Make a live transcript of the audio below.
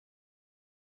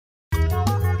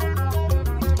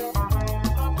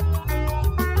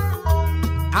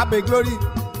abe glory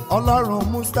ọlọ́run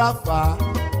Mustapha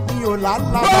ní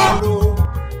ọ̀làlábàárò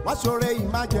wọ́n ṣoore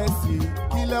emergency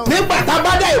kílẹ̀ òun. nígbà tá a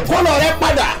bá dá ìkólọ rẹ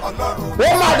padà ó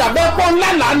máa dàbẹ́ pọ́ ńlá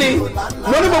lánì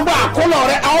mo ní gbogbo àkólọ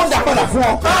rẹ a ó dà padà fún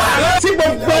ọ. tí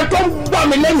gbogbo ẹ tó ń gbọ́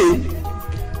mi lẹ́nìí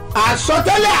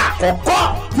àsọtẹ́lẹ̀ àkọ́kọ́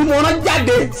tí mo rán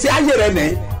jáde sí ayé rẹ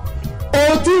nìyí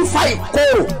o ti ń fa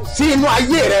ìkorò sí inú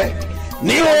ayé rẹ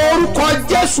ní orúkọ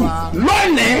Jésù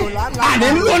lónìí àní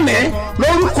lónìí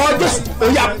lórúkọ Jésù ó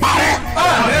yá parẹ́.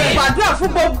 gbàdúrà fún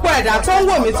gbogbo ẹ̀dá tó ń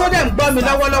wò mí tó dẹ̀ ń gbọ́ mi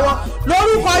lọ́wọ́lọ́wọ́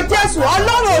lórúkọ Jésù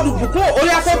ọlọ́run olùbùkún orí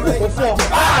afẹ́bùkún fún ọ.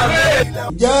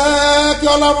 jẹ́ kí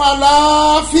ọlọ́run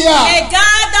àlàáfíà A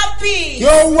God of peace. kí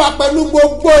ó wà pẹ̀lú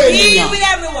gbogbo Be ènìyàn with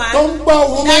everyone. tó ń gbọ́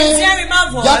òun That ní is hearing my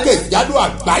voice. jákèjádò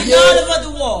àgbáyé. All over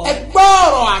the world. ẹ gbọ́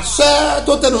ọ̀rọ̀ àṣẹ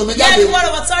tó tẹnu mi Hear jáde the word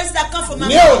of authority that come from my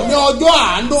ní mouth. òní ọjọ́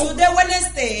àánú Today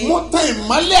Wednesday, mo tan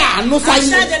ìmọ́lẹ̀ àánú I sáyé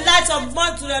shine the light of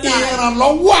God to your life.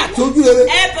 ìrànlọ́wọ́ àti ojú rere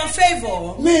Help and favor.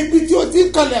 ní ibi tí o ti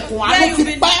ń kanlẹ̀kùn Where àánú you've ti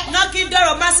been pẹ́. knocking door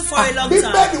of mercy for a long time.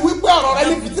 bíbélì wípé ọ̀rọ̀ rẹ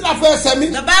ní fìtílà fún ẹsẹ̀ mi.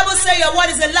 The Bible says your word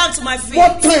is a lamp to my mo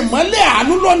feet. tan ìmọ́lẹ̀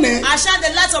àánú lónìí. I shine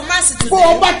the light of mercy bó o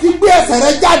today. bá ti gbé ẹsẹ̀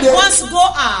rẹ jáde Once you go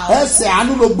out, ẹsẹ̀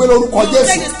àánú ló gbé lórúkọ you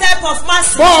take Jésù. the step of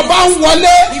mercy. bó o bá ń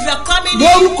wọlé If you're coming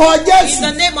lórúkọ in Jésù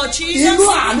the name of Jesus, inú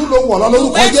àánú ló wọ̀ lọ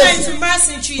lórúkọ enter Jésù. into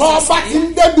mercy in bó o Jesus' bá ti name.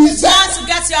 ń débi iṣẹ́ Once you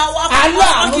get your work,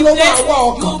 aláàánú ló máa wá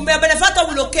ọkàn. you benefactor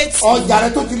will locate you. ọjà rẹ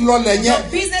tó ti lọlẹ̀ yẹn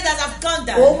Business that have gone ó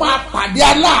down, máa pàdé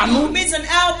aláàánú meet an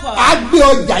helper á gbé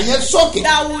ọjà yẹn sókè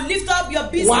that will lift up your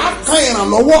business. wàá kan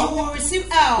ìrànlọ́wọ́ You will receive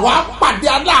help. wàá pàdé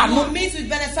aláàánú You will meet with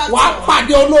benefactor. wàá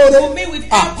pàdé olóore You meet with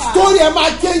Ah, helper. sítórì ẹ máa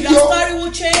change Your o story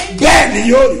will change. bẹ́ẹ̀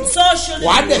ni yóò rí So should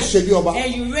wàá it dẹ̀ be. ṣe bí ọba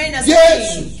And you reign as a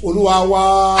Jésù king. Olúwa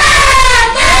wa.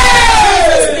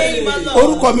 Jesus' name, my Lord.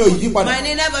 orúkọ mi ò yí padà My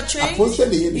name never changed.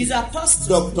 àpòsílẹ̀ yìí ni He's apostle.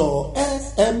 Dr.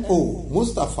 S.M.O.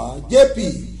 Mustapha J.P.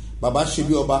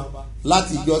 BabaSebioba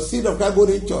láti ìjọ Seed of Christ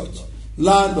Golden Church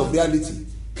Land of Reality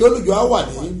kí olùjọ á wà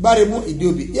ní Gbáremú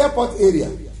Ìdíòbí airport area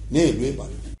ní ìlú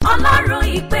Ìbàdàn. Ọlọ́run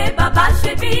ìpè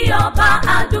BabaSebioba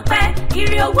àdúpẹ́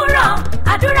ìrì òwúrọ̀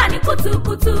àdúrà ní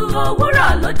kùtùkùtù òwúrọ̀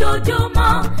lójoojúmọ́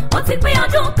ó ti pé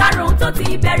ọdún karùn-ún tó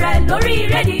ti bẹ̀rẹ̀ lórí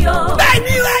rédíò.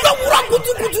 bẹ́ẹ̀ni rẹ lówùrọ̀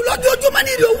kùtùkùtù lójoojúmọ́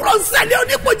ní ìrì òwúrọ̀ nsẹ̀lẹ̀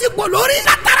oníkojúpọ̀ lórí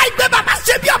látara ìpè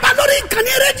BabaSebioba lórí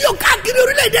ìkànnì rédíò káàkiri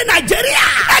orílẹ̀-èdè Nàìjíríà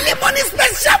ẹlẹ́mọ̀ní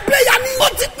special prayer ni ó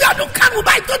ti pé ọdún karùn-ún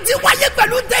báyìí tó ti wáyé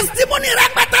pẹ̀lú testimony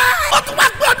rẹpẹtẹ ó tún wá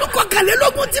pé ọdún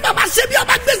kọkànlélógún tí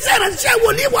BabaSebioba gbèsè ìránṣẹ́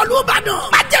wòlíì wọ̀lú Ìbàdàn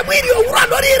jẹ́mu ìrì òwúrọ̀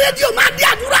lórí rédíò máa di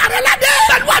àdúrà rẹ ládé.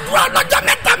 pẹ̀lú àdúrà ọlọ́jọ́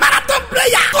mẹ́ta marathon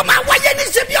prayer. tó máa wáyé ní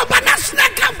Sebioba national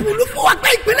camp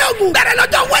olúfọwọ́pẹ́ ìpínlẹ̀ Ògùn. bẹ̀rẹ̀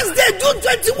lọ́jọ́ Wednesday June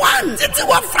 21 títí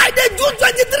wọ Friday June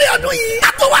 23 ọdún yìí.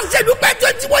 kátó wá ṣèdúpẹ́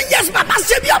 21 years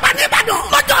BabaSebioba ní Ìbàdàn.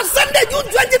 lọ́jọ́ Sunday June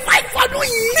 25 ọdún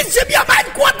yìí. ní Sebioba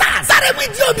headquarters. Gbáremú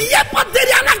Ìdíòbí airport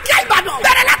area Alákíá Ìbàdàn.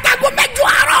 bẹ̀rẹ̀ látago 8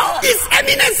 àárọ̀. His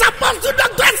Eminence Apostle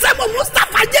Dr. S.M.O.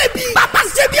 Mustapha J.P.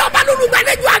 BabaSebioba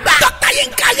lólùgbàlejò àgbà. Dr.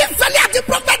 Yinka Ayéfẹ́lẹ́ àti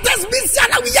prophetess bísí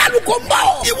aláwìyá àlùkò ń bọ̀.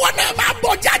 ìwọ náà máa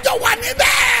bọ̀ jájọ́ wà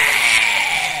níbẹ̀.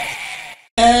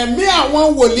 ẹ̀mí àwọn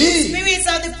wòlíì. Spirits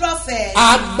of the prophet.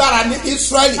 agbára ní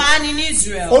Israẹli. Man in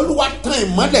Israel. Olúwa tàn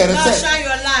ìmọ́lẹ̀ rẹ Now sẹ́. shine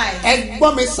your light. ẹ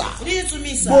gbọ́ mi sà. Listen to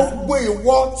me, sir. gbogbo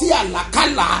ìwọ tí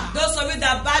àlákàlà Those of you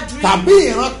that bad dream tàbí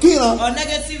ìrankíran or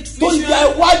negative tó ya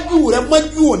vision iwájú rẹ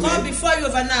mọ́jú òní. come before you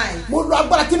overnight. mo lo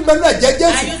agbára tí ń bẹ náà jẹ́ I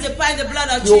Jésù. use the power and the blood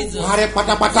of yóò Jesus. parẹ́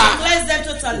pátápátá. Cleanse them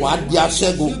totally. wàá di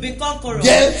aṣẹ́gun. You become corrupt.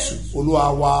 Jésù Olúwa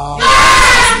wa.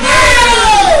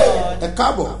 ẹ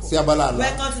káàbọ̀ sí abala àlá.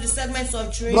 Welcome to the segments of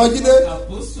dream. lọ́jídé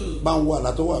bá ń wo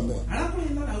àlá tó wà mẹ́.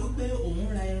 arákùnrin náà wípé òun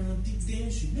ra ẹran dídé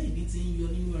ṣùgbọ́n ìbí ti ń yọ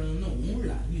nínú ẹran náà òun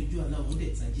rà ní ojú àlá òun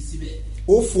dẹ̀ tají síbẹ̀.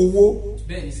 ó fowó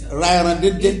bẹ́ẹ̀ ni sà. ra ẹran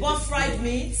dédé. He bought fried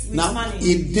meat with na money.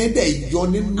 ìdíndẹ̀ yọ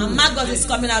nínú. And maggot is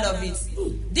coming out of it.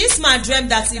 This man dreamt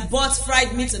that he bought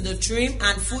fried meat in the dream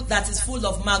and food that is full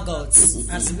of maggots.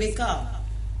 As he wake up.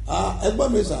 ẹ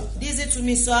gbọ́ mi sà. Listen to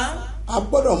me, sir. a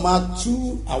gbọ́dọ̀ máa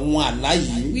tú àwọn àlá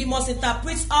yìí We must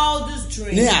interpret all these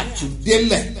ní dreams.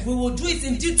 àtúndélẹ̀ We will do it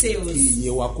in details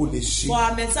ìyẹn wa kó lè ṣe. for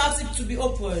our mentality to be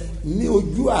open. ní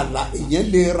ojú àlá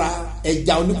èèyàn lè ra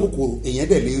ẹja oníkòkòrò èèyàn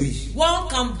dẹ̀ lè rí. One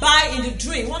can buy in the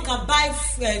dream. One can buy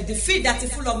the feed that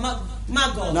is full of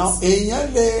maggots. now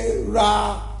èèyàn lè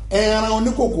ra ẹran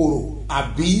oníkòkòrò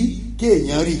àbí kí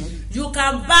èèyàn rí. You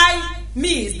can buy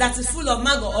meat that is full of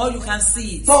maggot or you can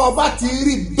see it. tọ́ ọ bá ti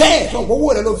rí bẹ́ẹ̀ tọ́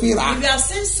owó rẹ ló fi rà á. If you have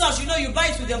seen such, you know you buy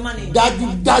it with your money.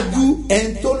 dájúdájú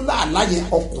ẹni tó lá àlá yẹn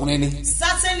ọkùnrin ni.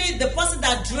 Certainly, the person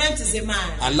that dreamt is a man.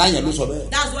 àlá yẹn ló sọ bẹ́ẹ̀.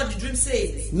 That's what the dream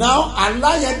says. now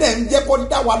àlá yẹn dẹ̀ ń jẹ́ kó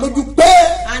dá wa lójú pé.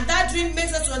 And that dream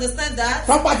makes us to understand that.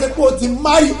 tọ́ba ti kó o ti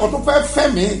márì ọdún fẹ́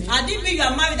fẹ́ mi. And if you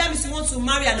are married, that means you want to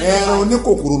marry ẹran another wife.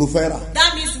 oníkòkòrò ló fẹ́ rà.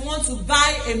 That means you want to to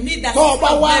buy a meat that is tó full bá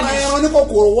of wá ra ẹran ní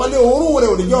kòkòrò wọlé òórùn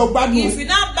rẹ̀ ò ní jẹ́ ọgbádùn. if you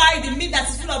now buy the meat that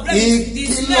is full of blemish, the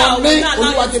smell will not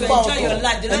allow you to enjoy your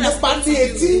life. The Lord has spoken to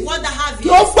you. The one that have kí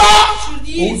ó gbá should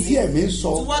ohun tí eat ẹ̀mí ń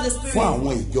sọ to what the Spirit fún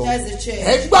àwọn ìjọ. tells the church.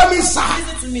 ẹ gbá mi sà,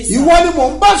 Listen to me, sir. ìwọ ni mò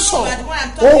ń bá sọ, You are the one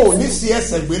I'm o talking ò to. ní sí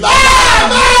ẹsẹ̀ gbé Do not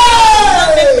make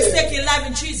lára. mistake in life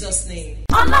in Jesus' name.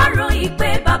 Ọlọ́run ìpè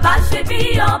bàbá ṣe bí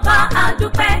ọba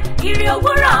àdúpẹ́ ìrì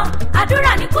òwúrọ̀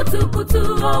àdúrà ní kùtùkùtù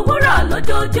òwúrọ̀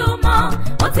lójoojúmọ́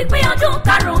ó ti pín ọdún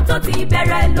karùn-ún tó ti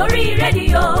bẹ̀rẹ̀ lórí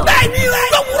rédíò. bẹ́ẹ̀ni rẹ̀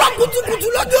lówùrọ̀ kùtùkùtù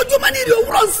lójoojúmọ́ ní ìrì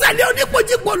òwúrọ̀ nsẹ̀lẹ̀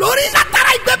oníkojúpọ̀ lórí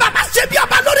látara ìgbé bàbá ṣe bí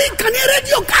ọba lórí ìkànnì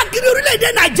rédíò káàkiri orílẹ̀-èdè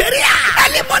Nàìjíríà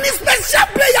ẹlẹ́mọ̀ní special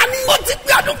prayer ni ó ti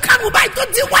pín ọdún karùn-ún báyìí tó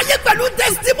ti wáyé pẹ̀lú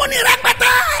testimony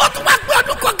rẹpẹtẹ ó tún wá pín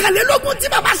ọdún kọkànlélógún tí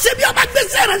bàbá ṣe bí ọba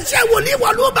gbèsè ránṣẹ́ wòlíì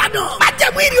wọ̀lú Ìbàdàn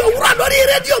májẹ̀mú ìrì òwúrọ̀ lórí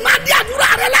rédíò máa di àdúrà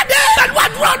rẹ ládẹ́ pẹ̀lú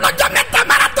àdúrà ọlọ́jọ́ mẹ́ta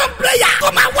marathon prayer tó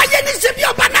máa wáyé ní ṣe bí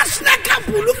ọba national camp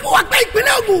olúfọwọ́pẹ́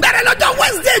ìpínlẹ̀ Ògùn bẹ̀rẹ̀ lọ́jọ́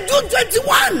Wednesday June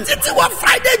 21 títí wọ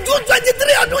Friday June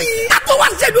 23 ọdún yìí kátó wá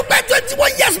ṣèdúpẹ́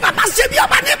 21 years bàbá ṣe bí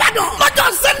ọba nìbàdàn lọ́jọ́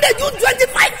Sunday June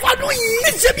 25 ọdún yìí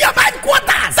ní ṣe bí ọba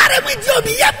headquarters sáremu ìdí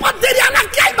omi yẹ pọ́ńtẹ́rì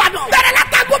alákíá Ìbàdàn bẹ̀rẹ̀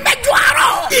látago mẹ́jọ àárọ̀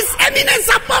His Eminence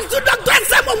Apostle Dr.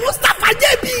 S.M.O. Mustapha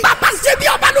J.B. bàbá ṣe bí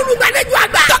ọba lólùgbàlejò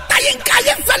àgbà Dr. Yinka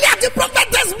Ayefẹ́lẹ́ àti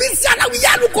Prophetess Bisi Aláwìyé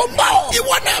Àlùkò ń bọ̀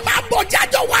ìwọ náà máa bọ̀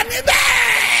jájọ wà níbẹ̀.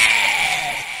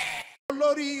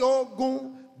 olórí ogun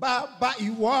bàbá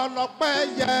ìwọ lọ́pẹ́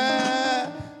yẹ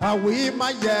àwí má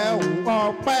yẹ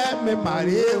ọpẹ́ mi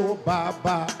màrí o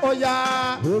bàbá ó yá.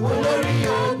 olórí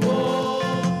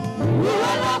ogun ìwọ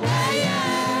lọ́pẹ́ yẹ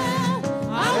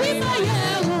àwí má yẹ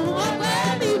ọpẹ́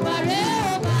mi màrí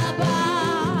o bàbá.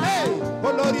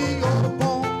 olórí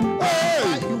ogun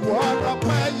bàbá ìwọ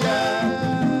lọ́pẹ́ yẹ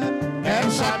ẹ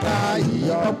ṣàdá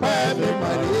ìyọpẹ́ mi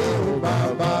màrí o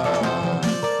bàbá.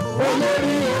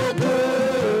 olórí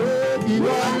ogun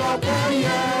ìwọ lọ́pẹ́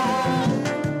yẹ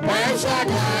ẹ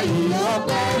ṣàdá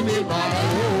ìyọpẹ́ mi màrí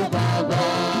o bàbá.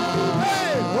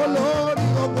 olórí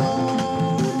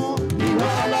ogun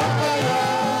ìwọ lọ́pẹ́ yẹ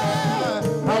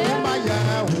àwọn máa yẹ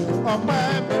ọpẹ́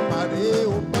mi màrí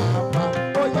o bàbá.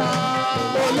 ó yá.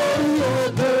 olórí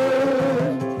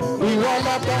ogun ìwọ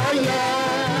lọ́pẹ́ yẹ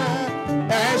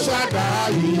ẹ ṣàdá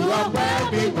ìyọpẹ́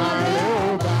mi màrí o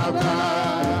bàbá.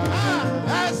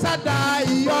 ẹ ṣàdá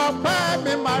ìyọpẹ́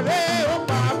mi màrí o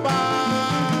bàbá.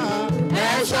 ẹ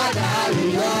ṣàdá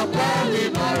ìyọpẹ́ mi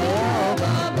màrí o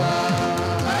bàbá.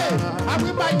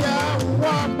 àwímáyé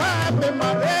ọpẹ́ mi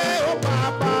màrí o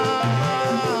bàbá.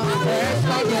 ẹ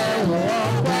ṣàdá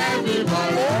ìyọpẹ́ mi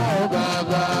màrí o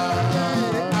bàbá.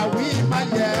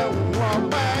 àwímáyé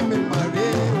ọpẹ́ mi màrí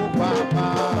o bàbá.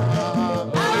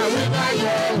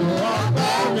 àwímáyé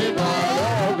ọpẹ́ mi màrí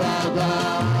o bàbá.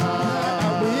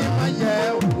 àwímáyé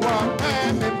ọpẹ́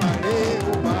mi màrí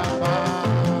o bàbá.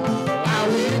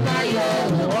 àwímáyé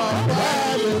ọpẹ́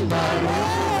mi màrí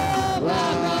o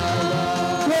bàbá.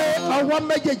 gbé ọwọ́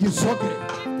méjèèjì sókè.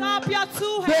 Clap your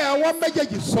two gbé hands. ọwọ́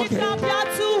méjèèjì sókè. Clap your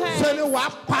two hands. ṣe ni wàá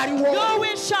pariwo You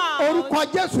will shout. orúkọ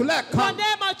Jésù The lẹ́ẹ̀kan.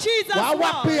 name of Jesus. wàá wá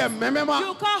Lord. pé ẹ̀mí mímọ́.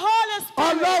 You call Holy Spirit.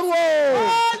 Ọlọ́run o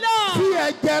Oh Lord. fi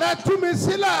ẹ̀jẹ̀ rẹ tú mi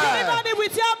sílẹ̀ Deliver me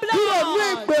with your blood. kúrò ní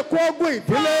ìgbèkùn ogun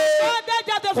ìdílé.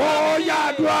 Bondage of the ó family.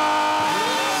 yàdúrà.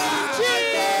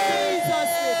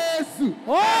 Jesus.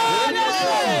 Oh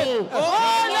Lord.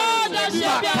 Oh Lord. The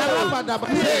Savior.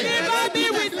 Deliver me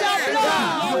with your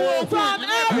blood from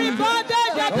every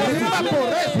bondage of the family.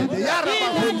 In the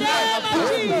name of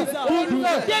Jesus.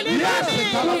 Deliver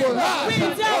me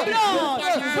with your blood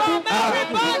from every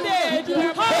bondage of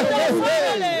the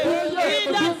family. In the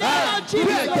name of Jesus.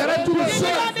 Deliver me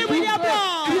with your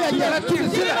blood. Deliver me with your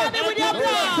blood. Deliver me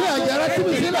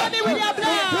with your blood. Deliver me with your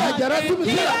blood. Deliver me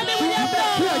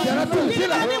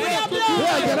with your blood.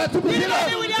 Deliver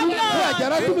me with your blood.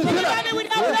 Deliver me with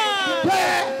your blood.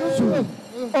 Jésù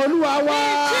Olúwa wa.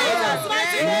 Jesus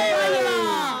mighty name, my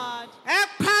Lord. ẹ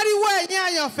pariwo ẹ̀yin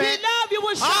àyànfẹ́. The love you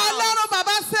will show. Ọlọ́run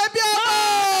bàbá ṣe bí ọba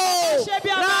o. Ṣe bí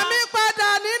ọba. Rà mí padà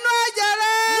nínú ẹ̀jẹ̀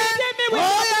rẹ̀. Redeem me with Ó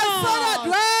your yẹ blood. sọ̀rọ̀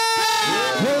dùn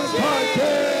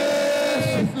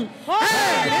Oh,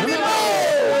 mímọ́ o.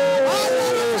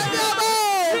 Ọlọ́run ṣe bí ọba o.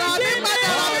 Rà mí padà,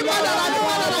 rà mí padà, rà mí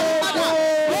padà, rà mí padà.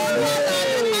 Olúwa rà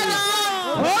mí padà.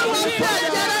 Olúwa fi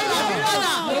ẹ̀jẹ̀ rẹ̀ rà mí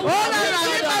padà. Olúwa rà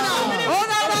mí padà.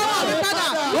 Olúwa rà mí padà.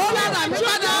 Olúwa rà mí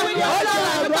padà. Olúwa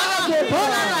rà mí padà.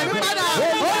 Olúwa rà mí padà.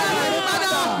 Olúwa rà mí padà.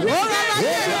 Olúwa rà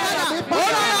mí padà. Olúwa rà mí padà. Olúwa rà mí padà.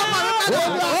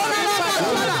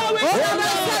 Olúwa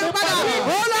rà mí padà.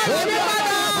 Olúwa rà mí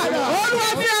padà. Olúwa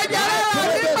fi ẹ̀jẹ̀ rẹ̀ rà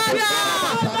mí padà.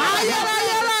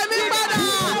 Ayérayé rà mí padà.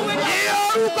 Ní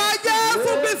orúkọ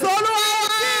Jésù Kristi Olúwa wa.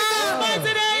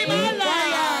 mighty name, my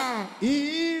Lord.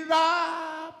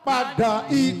 Ìràpadà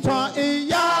ìtàn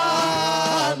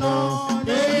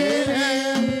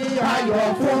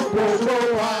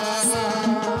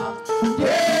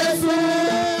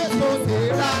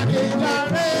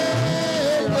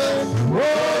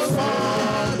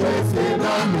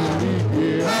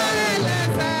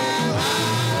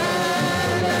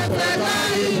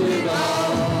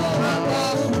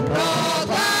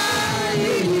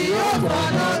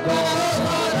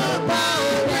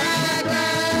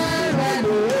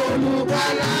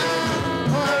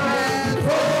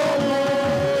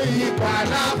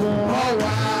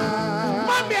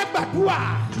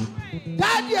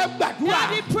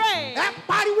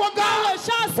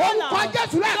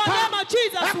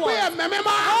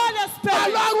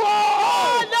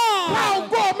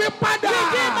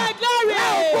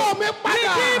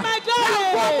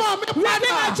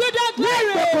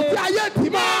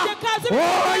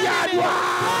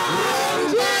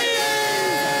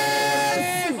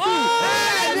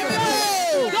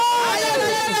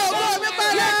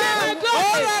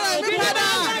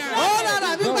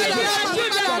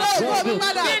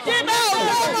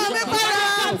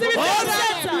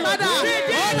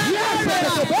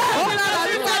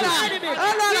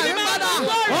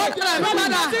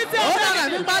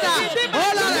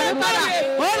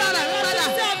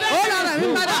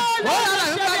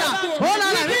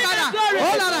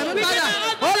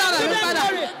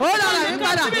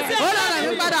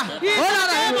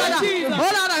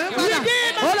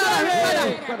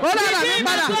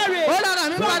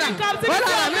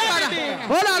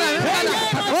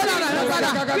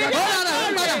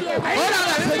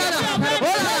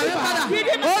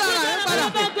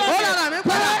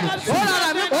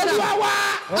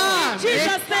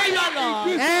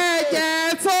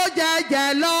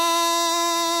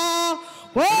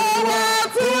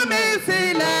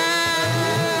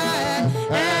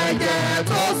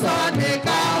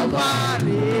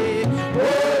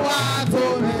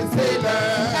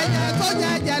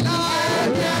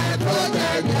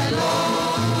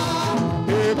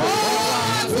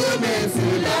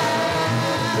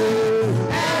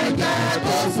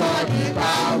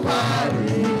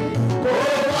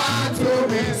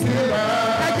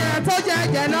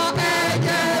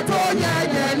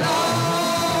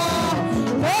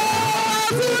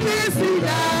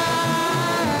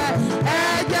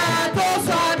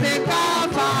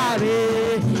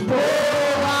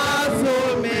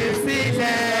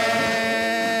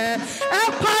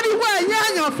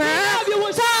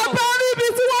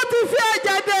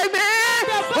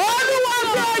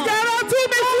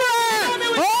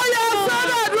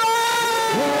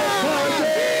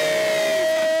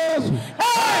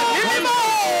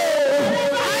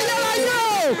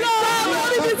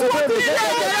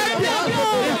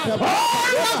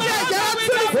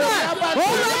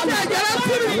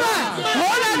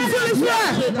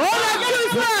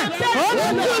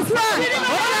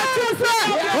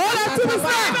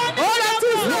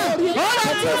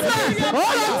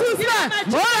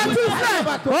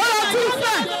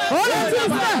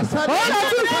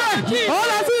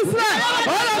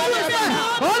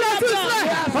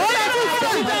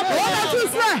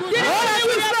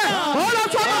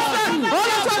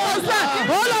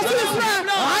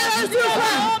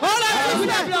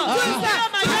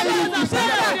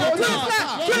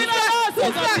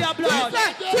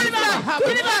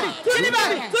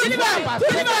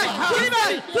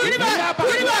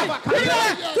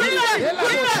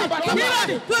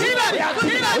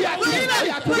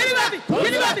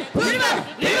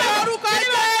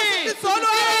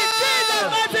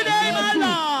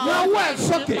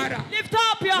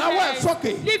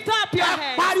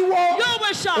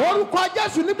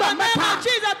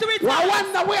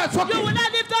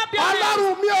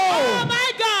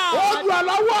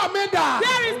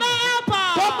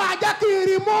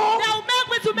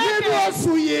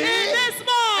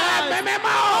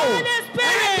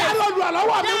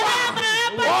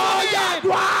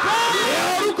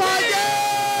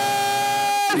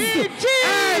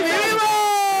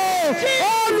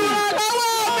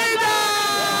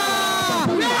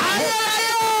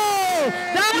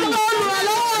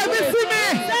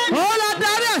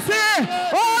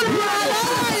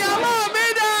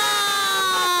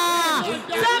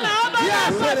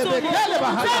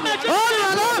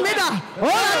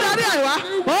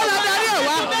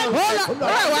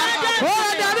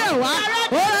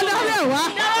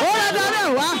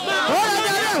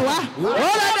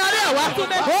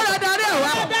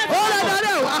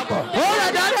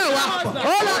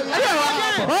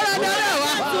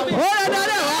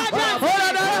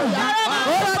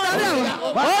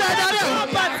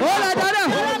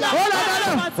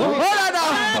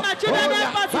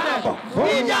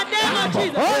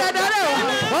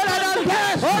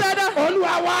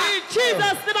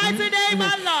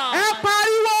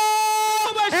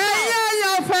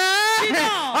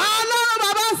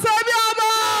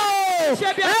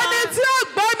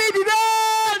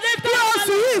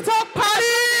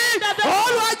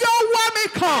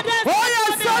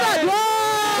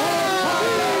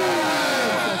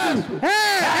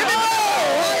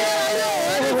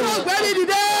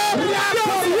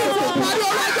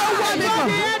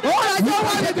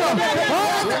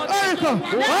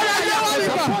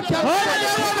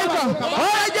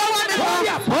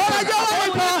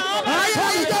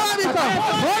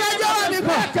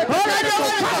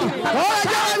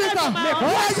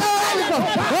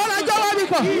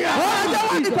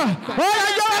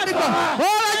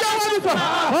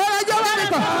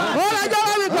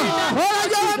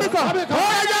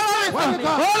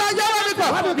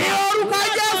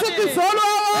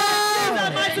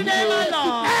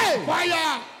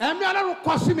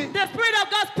The Spirit of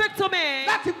God speak to me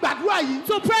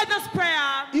to pray this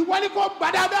prayer.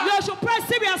 You should pray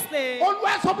seriously.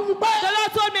 The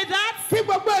Lord told me that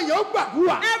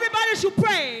everybody should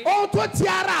pray.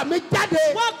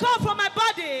 What come from my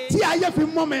body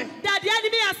that the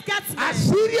enemy has kept me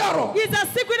is a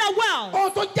secret of wealth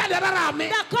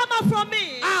that come out from me.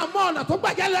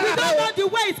 We don't know the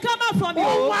way it's come out from you.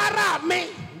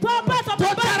 Purpose of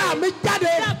my body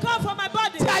that come from my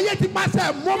body.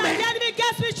 The enemy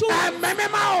gets me through.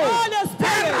 Holy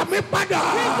Spirit,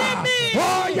 redeem me.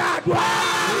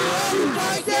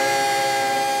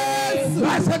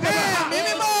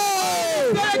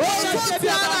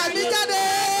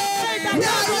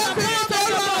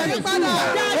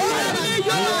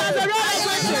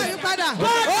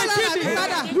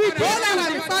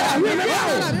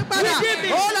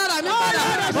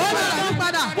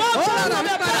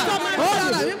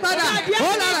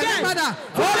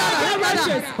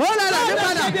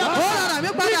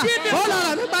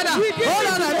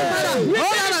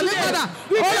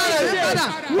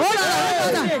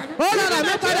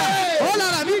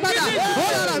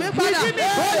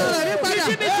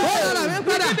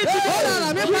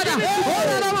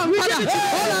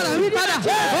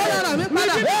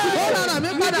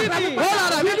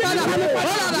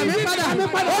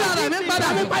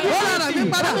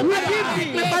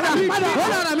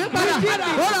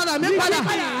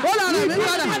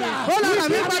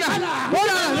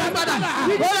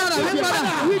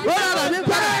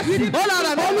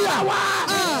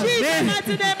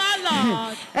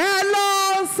 Hello,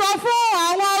 sọ fún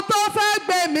àwọn tó fẹ́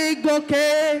gbé mi gòkè.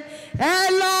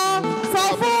 Hello, sọ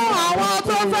fún àwọn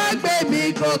tó fẹ́ gbé mi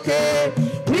gòkè.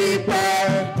 Wípé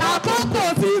àkókò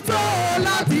ti tó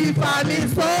láti fà mí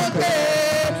sókè.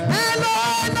 Hello,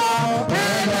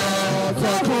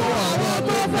 sọ fún àwọn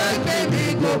tó fẹ́ gbé mi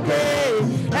gòkè.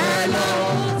 Hello,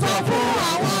 sọ fún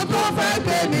àwọn tó fẹ́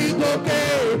gbé mi gòkè.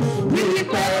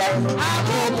 Wípé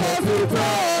àkókò ti tó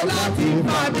láti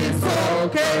fà mí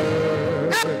sókè.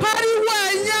 Ẹ pariwo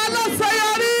ẹ̀yin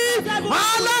aláṣeyọrí,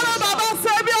 Ọlọ́run bàbá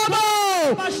ṣebí ọba.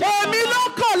 Èmi ló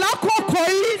kàn lákòókò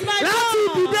yìí láti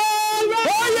dìde.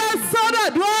 Ó yẹ sọ́dọ̀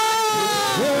dúró.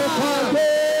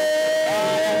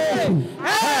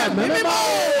 Ẹ̀mí mímọ́.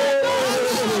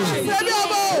 Ṣebí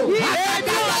ọba.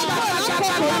 Èmi ló kàn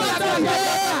lákòókò láti dìde.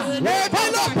 Èmi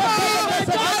ló kàn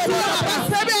láti bàbá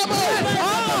ṣebí ọba.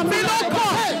 Ọmọ mi ló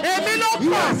kàn. Èmi ló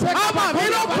kàn. Ọmọ mi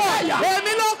ló kàn.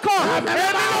 Èmi ló kàn.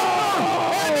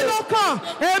 Èmi ló kàn.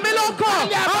 Èmi ló kàn.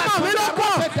 Ọmọ mi ló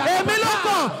kàn. Èmi ló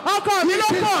kàn. Ọkọ mi ló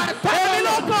kàn. Èmi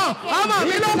ló kàn. Ọmọ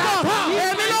mi ló kàn.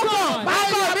 Èmi ló kàn.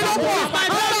 Ọkọ mi ló kàn.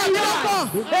 Ọmọ mi ló kàn.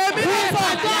 Èmi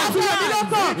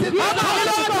ló kàn. Ọkọ mi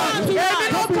ló kàn. Ọmọ mi ló kàn. Èmi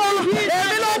ló kàn.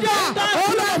 Èmi ló kàn. Ó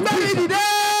lọ gbé mi dìde.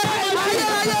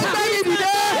 Ayérayé gbé mi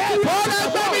dìde. Ó lọ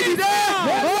gbé mi dìde.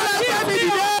 Ó lọ gbé mi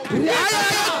dìde.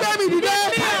 Ayérayé gbé mi dìde.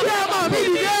 Gbé ọmọ mi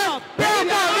dìde. Gbé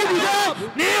ọkọ mi dìde.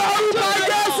 Ní orúkọ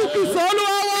Jésù Kristi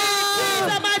Olúwa wa.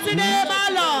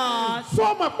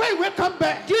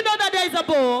 Do you know that there is a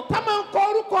book?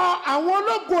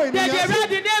 They read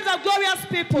the names of glorious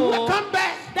people.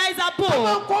 There is a book.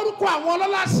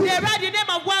 They read the name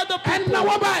of wild people.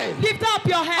 Lift up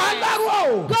your hands.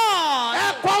 God,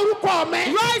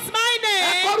 write my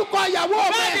name.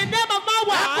 Write the name of my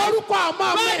wife.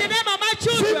 Write the name of my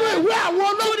children.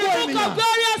 To the book of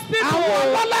glorious people.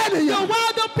 The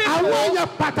wild people.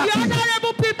 The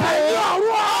honorable people.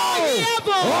 All the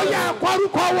evil.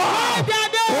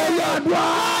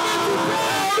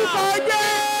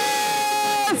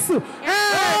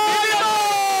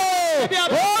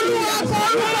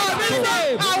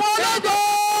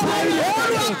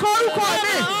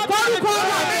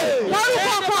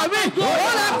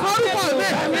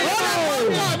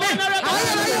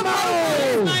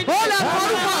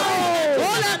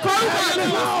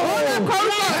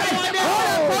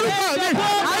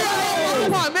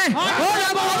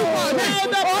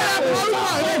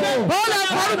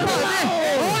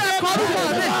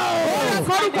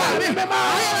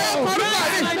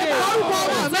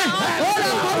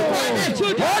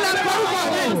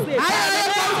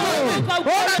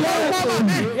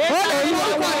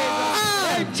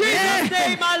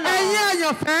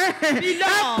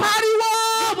 Pariwo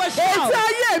ètí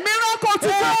ayé mi rọ́kọ̀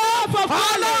títọ́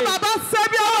Ọlọ́run bàbá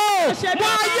ṣebí ọba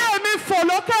wọ́n ayé mi fò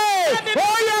lókè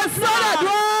ó yẹ sọ́dọ̀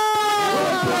dúró.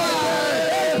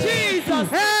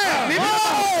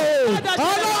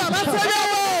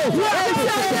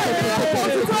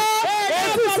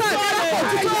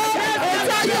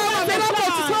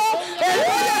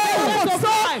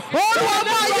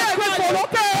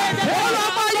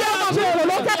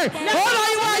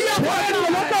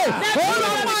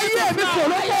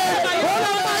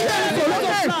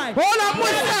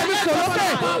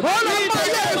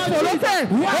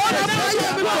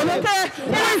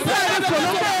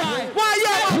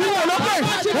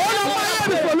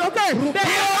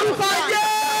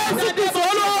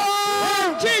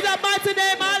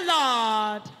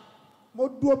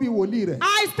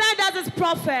 I stand as his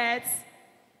prophet.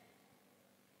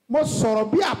 Mo sọ̀rọ̀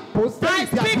bí apostoli I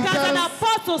speak as an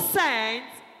apostle sent.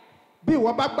 Bí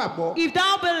ìwọ bá gbàgbọ́. If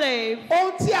thou believe.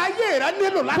 Ohun tí ayé rẹ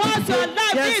nílò láti what your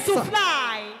life needs to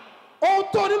fly. Ohun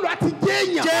tó nílò láti jẹ́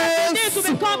èèyàn. What you need to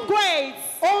become great.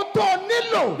 Ohun tó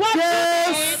nílò. What you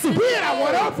need. Bí ìràwọ̀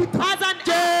rẹ ó fi tàn. As an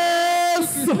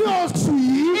Jésù. Ní oṣù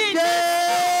yìí.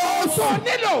 Ohun tó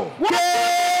nílò.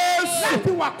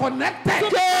 Láti wà connected.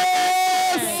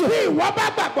 Jésù. Bí ìwọ bá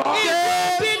gbàgbọ́.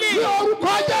 Ní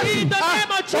orúkọ Jésù. In the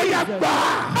name of Jesus. Ó yá gbà.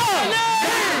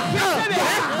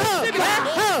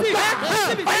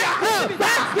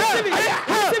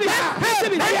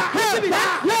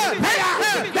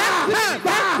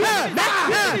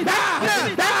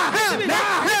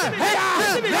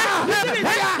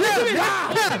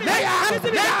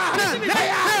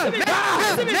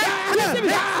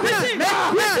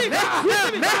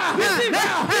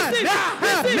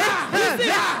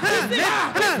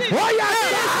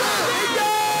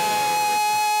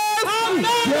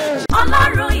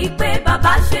 Ọlọ́run ìpè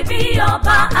bàbá ṣe bí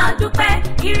ọba àdúpẹ́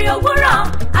ìrì òwúrọ̀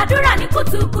àdúrà ní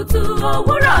kùtùkùtù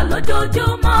òwúrọ̀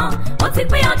lójoojúmọ́ ó ti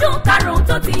pín ọdún karùn-ún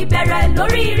tó ti bẹ̀rẹ̀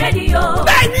lórí rédíò.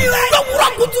 bẹ́ẹ̀ni rẹ lówùrọ̀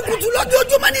kùtùkùtù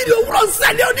lójoojúmọ́ ní ìrì òwúrọ̀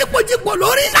nsẹ̀lẹ̀ oníkojúpọ̀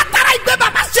lórí látara ìgbé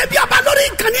bàbá ṣe bí ọba lórí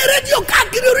ìkànnì rédíò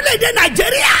káàkiri orílẹ̀-èdè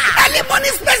Nàìjíríà ẹlẹ́mọ̀ní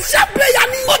special prayer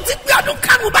ni ó ti pín ọdún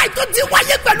karùn-ún báyìí tó ti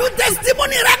wáyé pẹ̀lú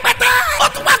testimony rẹpẹtẹ ó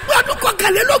tún wá pín ọdún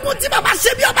kọkànlélógún tí bàbá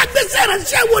ṣe bí ọba gbèsè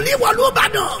ránṣẹ́ wòlíì wọ̀lú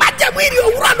Ìbàdàn májẹ̀mú ìrì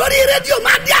òwúrọ̀ lórí rédíò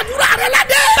máa di àdúrà rẹ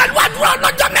ládẹ́ pẹ̀lú àdúrà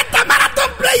ọlọ́jọ́ mẹ́ta marathon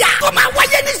prayer tó máa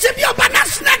wáyé ní ṣe bí ọba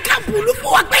national camp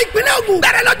olúfọwọ́pẹ́ ìpínlẹ̀ Ògùn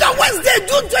bẹ̀rẹ̀ lọ́jọ́ Wednesday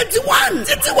June 21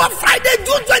 títí wọ Friday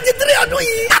June 23 ọdún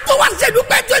yìí kátó wá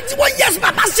ṣèdúpẹ́ 21 years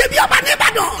bàbá ṣe bí ọba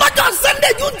nìbàdàn lọ́jọ́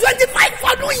Sunday June 25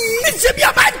 ọdún yìí ní ṣe bí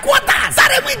ọba headquarters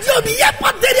sáremu ìdí omi yẹ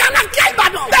pọ́ńtẹ́rì alákíá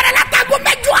Ìbàdàn bẹ̀rẹ̀ látago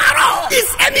mẹ́jọ àárọ̀ His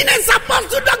Eminence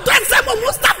Apostle Dr. S.M.O.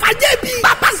 Mustapha J.B.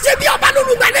 bàbá ṣe bí ọba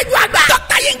lólùgbàlejò àgbà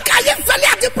Dr. Yinka Ayefẹ́lẹ́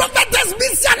àti prophetess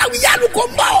Bisi Aláwìyé Àlùkò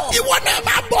ń bọ̀ ìwọ náà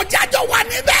máa bọ̀ jájọ wà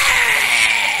níbẹ̀.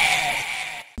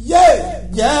 Yé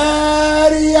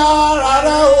jẹ́rìí ara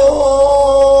rẹ o.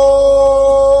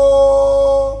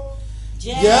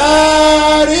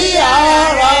 Jẹ́rìí ara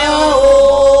rẹ o.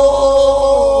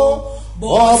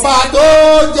 Ọba tó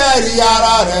jẹ́rìí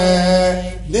ara rẹ̀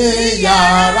ní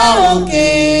yàrá òkè.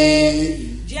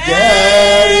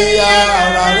 Jẹ́rìí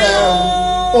ara rẹ o.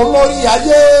 Olórí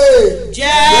ayé.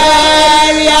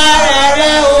 Jẹ́rìí ara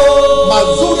rẹ o.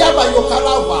 Mazuri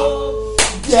abayokalava.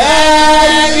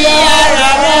 Jẹ́rìí ara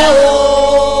rẹ o.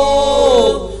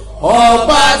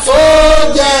 Ọba tó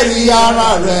jẹ́rìí ara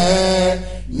rẹ̀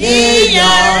ní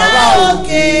yàrá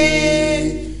òkè.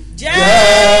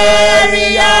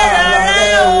 Jẹ́rìí ara rẹ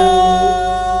o.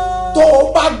 Tó o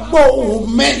bá gbọ́ ohùn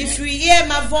mi. If you hear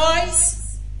my voice.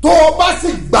 Tó o bá sì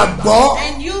gbàgbọ́.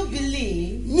 And you believe.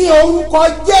 Ní orúkọ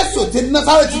Jésù ti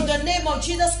Násárẹ́tì. In the name of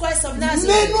Jesus Christ of Nazareth.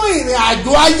 Nínú ìrìn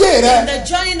àjò ayé rẹ. In the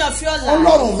journey of your life.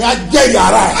 Ọlọ́run mi á jẹ́rìí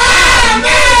ara ẹ̀.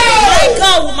 My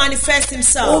God will manifest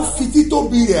himself. Ó fi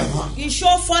títóbi rẹ̀ hàn. He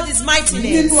showed forth his mightiness.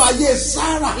 Nínú ayé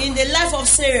Sarah. In the life of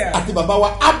Sarah. Àti bàbá wa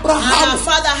Abraham. And our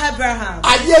father Abraham.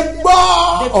 Ayé gbọ́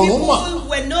ọ̀run mọ̀. The people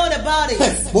were known about it.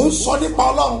 Mo ń sọ nípa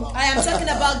Ọlọ́run. I am talking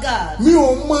about God. Mi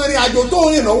ò mọ ìrìn àjò tó ń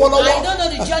rìn lọ́wọ́lọ́wọ́. I don't know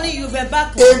the journey you've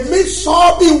embarked on. Èmi sọ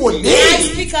bí wòlíì. I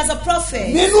speak as a prophet.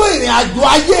 Nínú ìrìn àjò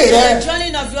ayé rẹ. The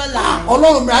journey of your life.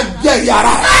 Ọlọ́run mi á jẹ́rìí ara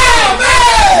ẹ̀.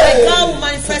 My God will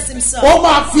manifest himself. Ó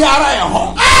máa fi ara ẹ̀ hàn.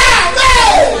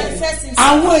 Manifest himself.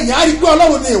 Àwọn èèyàn á rí pé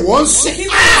Ọlọ́run ni ìwọ ń sìn.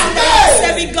 People are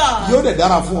serving God. Yóò dẹ̀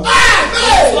dára fún ọ.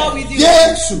 God with you.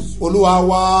 Jésù Olúwa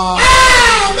wa.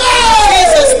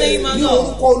 Jesus name and Ní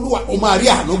orúkọ Olúwa o máa rí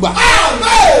àánú gbà.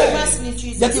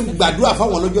 Jẹ́ kí n gbàdúrà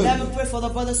fáwọn ọlọ́jọ́ Let yìí. me pray for the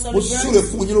brothers Mo súre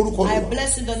fún yín lórúkọ I Olúwa.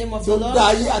 bless you in the name of Tí the ó Lord. dá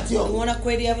ayé àti You ọ̀run. want to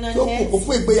create heaven and Tí ó earth. kòkó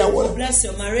fún ìgbéyàwó rẹ. Bless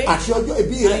your marriage Àti ọjọ́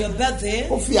ìbí and rẹ. your birthday.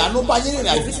 Ó fi àánú bá yín rìnrìn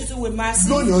You àjò. visit you with mercy.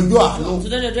 Lónìí ọjọ́ àánú.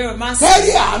 Today the day of mercy.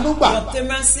 Kẹ́rì àánú gbà. You obtain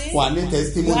mercy. Wà ní You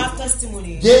testimony. have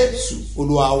testimony. Jésù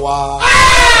Olúwa wa.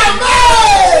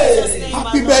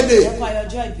 Happy birthday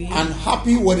and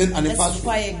happy wedding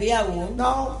anniversary.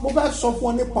 Now, mo fẹ́ sọ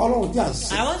fún ọ nípa Ọlọ́run tí a ń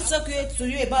sìn. I want to talk to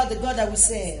you about the God that we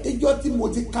serve. Ìjọ tí mo mo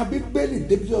ti ka Bíbélì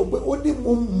débi pé ó ní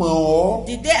mo mọ̀ ọ́.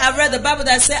 The day I read the Bible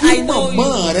that said I know you. Kí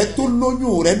màmá rẹ tó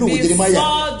lóyún rẹ ní òun Jeremiah.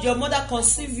 Before your mother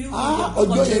conceived you.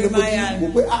 Ọjọ́ yẹn ni mo ti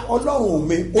wò pé Ọlọ́run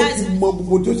mi ó ti mọ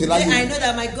gbogbo tí ó ṣe láyé. I know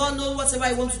that my God knows whatever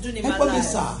I want to do in my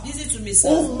life. Listen to me, sir.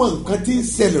 Ó mọ nǹkan tí ń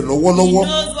ṣẹlẹ̀ lọ́wọ́lọ́wọ́. He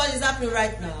knows what is happening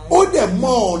right now. Ó dẹ̀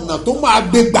mọ ọ̀nà tó máa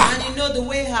gbé gbà. And he knows the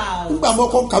way how. Nígbà mo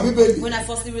kọ́ ka Bíbélì. When I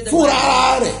first read the Bible.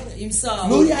 Fúnra rẹ̀. Himself.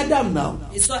 Lórí Adam now.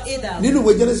 He saw Adam. Nínú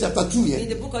ìwé Genesis chapter 2 yẹn. In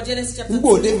the book of Genesis chapter 2. Nígbà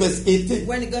òde verse 18.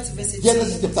 When he got to verse 18.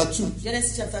 Genesis chapter 2.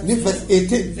 Genesis chapter 2. Ní verse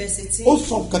 18. Verse 18. Ó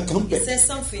sọ kankan bẹ̀. He says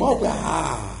something. Wọ́n gbà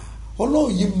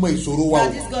Ọlọ́run yìí mọ ìṣòro wa o.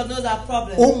 That this God knows our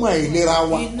problem. Ó mọ ìlera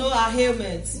wa. He knows our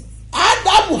ailments.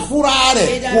 Ádámù fúnra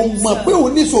rẹ̀ kò mọ̀ pé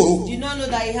òun ní ìṣòro. Did not know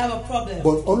that he have a problem.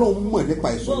 But Ọlọ́run mọ̀ nípa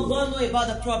ìṣòro. But God knows about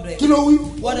the problem. Kí ló wí?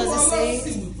 What does it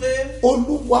say?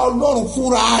 Olúwa Ọlọ́run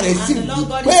fúnra rẹ̀ sì wí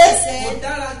pé kò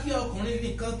dára kí ọkùnrin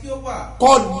nìkan kí ó wà.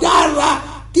 Kò dára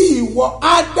kí ìwọ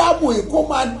Ádámù kó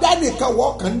máa dá nìkan wọ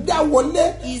ọkàn dá wọlé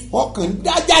ọkàn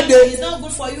dá jáde. It's not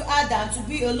good for you, Adam, to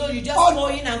be alone. You just go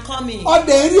in and come in.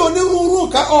 Ọ̀dẹ̀ rí onírúurú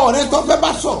nǹkan ọ̀rẹ́ tó fẹ́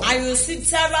bá sọ̀rọ̀. And you see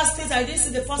several things. I didn't see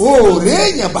the person. Òòrè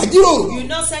èèyàn bá jíròrò. You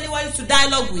not see anyone to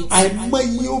dialogue with.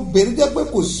 Àìmọye obìnrin jẹ́ pé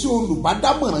kò sí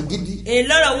olùbádámọ̀ràn gidi. A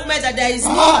lot of women that there is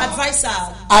no advisor.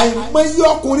 Àìmọye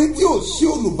ọkùnrin tí ò sí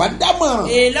olùbádámọ̀ràn.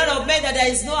 A lot of men that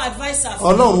there is no advisor.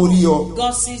 Ọlọ́run rí ọ.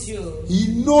 God sees you. He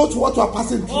knows what you are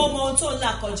passing through. Ó mọ ohun tó ń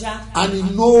là kọjá. And he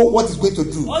knows what he's going to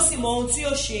do. Ó sì mọ ohun tí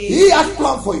ó ṣe. He has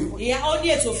plan for you. Ó ní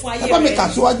ètò fún ayé rẹ̀. Ẹ bá mi kà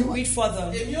síwájú. Read further.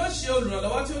 Èmi ó ṣe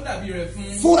olùrànlọ́wọ́ tí ó dàbí rẹ̀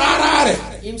fún. Fúnra ara rẹ̀.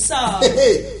 Himself.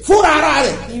 Fúnra ara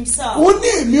rẹ̀. Himself. Ó ní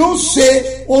èmi ó ṣe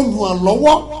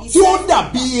olùrànlọ́wọ́ tí ó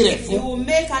dàbí rẹ̀ fún. He will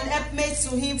make an helpmate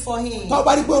to him for him. Tó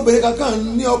bá rí pé obìnrin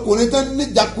kankan ní ọkùnrin tó ní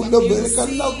ìjákulẹ̀ obìnrin kan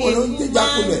ní ọkùnrin ní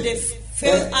ìjákulẹ̀.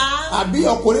 Àbí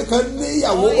ọkùnrin kan ní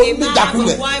ìyàwó ó ní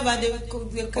ìjákulẹ̀.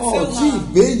 Tí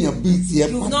ìbéèyàn bíi tiẹ̀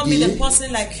pàdé. You not be the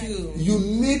person like you. You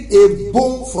need a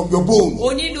bone from your bone.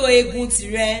 O nílò eegun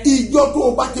tirẹ̀. Ìjọ tó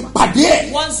o bá ti pàdé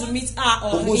ẹ̀. Once you meet her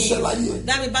or him.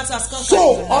 That means battle has come.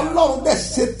 So Ọlọ́run dẹ̀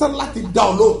ṣetán láti dá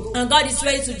ọ lóhùn. And God is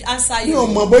ready to answer you. Mi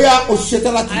ò mọ̀ bóyá o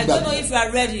ṣetán láti gbà. I don't know if you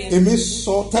are ready. Èmi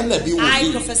sọ tẹ́lẹ̀ bí wòlíì.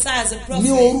 I prophesy as a prophet. Ní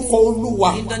orúkọ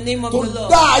Olúwa. In the name of tó the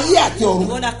Lord. dá ayé àti ọ̀run.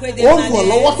 The one that created the earth.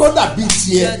 Olùrànlọ́wọ́ tó dàbí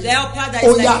tiẹ̀. The helper that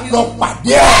is like you. Ó yá lọ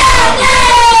pàdé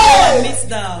ẹ̀. Meet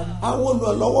them. Àwọn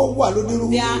olùrànlọ́wọ́ wà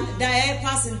lónírúurú. They are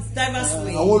helpers in diverse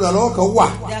ways. Àwọn olùrànlọ́wọ́ kan wà.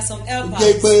 There are some helpers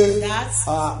jẹ́ pé that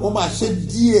wọ́n máa ṣe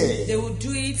díẹ̀. they will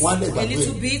do it Wọ́n á lè a gbàgbé.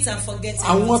 little bit and forget it.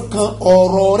 Àwọn kan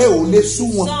ọ̀rọ̀ rẹ̀ ò lè sú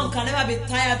wọn. Some can never be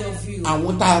tired of you.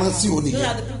 Àwọn tá a rán sí òní Those yẹn.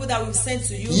 are the people that will send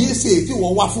to you. Kì í ṣe èyí tí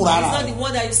wọ́n wá fúnra It's rà. not the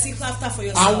one that you seek after for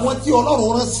yourself. Àwọn tí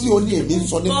Ọlọ́run rán sí òní èmi ń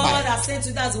sọ nípa God ẹ̀. has sent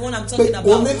you. That's the one I'm Pé talking o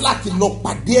about. ní láti lọ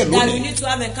pàdé ẹ̀ That you lónìí. need to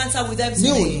have encounter with them Ní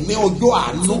today. òní ọjọ́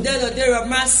àánú. Today the day of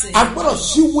mercy. A gbọ́dọ̀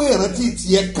síwé ìrántí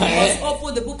tiẹ̀ kàn ẹ́. Just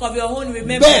open the book of your own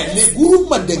remembrance. Bẹ́ẹ̀ ni gúrú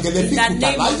mọ̀dẹ̀gẹ̀lẹ̀ fi In the kùtà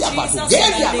name of láyé Jesus, àbàdàn in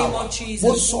gẹ́gẹ́ the name àlàwà. of Jesus.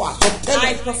 Mo sọ àsọtẹ́lẹ̀.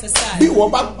 I prophesy. Bí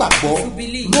wọ́n bá gbàgbọ́ If you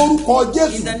believe. lórúkọ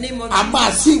Jésù, In the name of a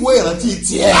máa sí ìwé ìrántí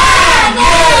tiẹ̀.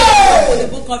 Open the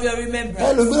book of your remembrance.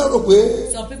 Ẹlòmíràn rò pé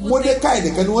Some people Mọ́dékáì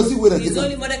nìkan ni wọ́n sí ìwé ìrántí It's kan.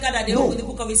 only Mordecai that they No. open the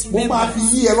book of his Mo máa fi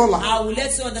remembrance. yí ẹ lọ́la. I will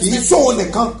let you Kì í understand. sóhun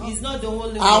nìkan. It's not the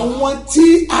only one. Àwọn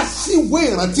tí a sí ìwé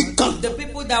ìrántí kan. The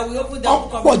people that will open the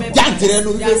book of Ọ̀pọ̀ remembrance. jáǹtìrẹ́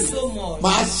ló There are lé. so much.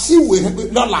 Màá sí ìwé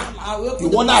lọ́la. I will open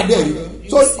Ìwọ the náà book dẹ̀ of rí. remembrance.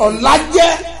 So ọ̀la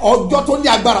jẹ́ ọjọ́ tó ní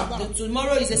agbára.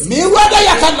 Tomorrow is a Mi wẹ́dá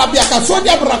yàtọ̀ nàbí yàtọ̀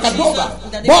sọ́jà bùrọ̀kàdọ́gà.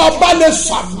 Bọ́ ọba lè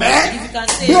sàmẹ́.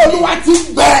 Bí Olúwa ti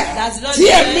bẹ̀. Tí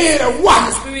ẹ̀mí rẹ̀ wà.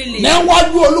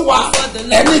 Níwájú Olúwa.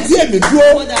 Ẹni tí èmi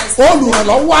dúró.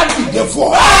 Olùrànlọ́wọ́ á dìde fún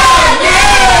ọ.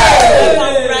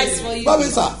 Bábí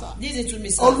sà.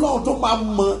 Ọlọ́run tó máa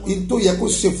mọ ohun tó yẹ kó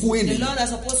ṣe fún The ènìyàn. Lord are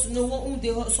supposed to know whom they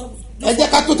are supposed to Ẹ jẹ́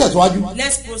ká tó tẹ̀síwájú.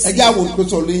 Let's Ẹ proceed. jẹ́ àwọn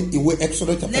olùkóso ní ìwé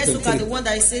Exodus chapter Let's look at the 23. one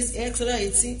that says Exodus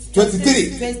 18. 23.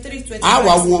 23,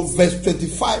 Àwa 25. wo verse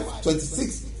 25,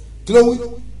 26. Kí ló wí?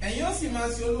 Ẹ̀yin ó sì máa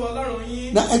ṣe Olúwa Ọlọ́run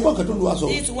yín. Na ẹgbọ́n kan tó lu wa sọ̀rọ̀.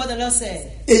 This is what the Lord said.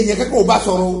 Èèyàn kẹ́kọ̀ọ́ ò bá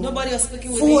sọ̀rọ̀ o. Nobody was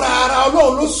speaking with Fúnra him. ara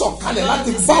Ọlọ́run ló sọ̀kalẹ̀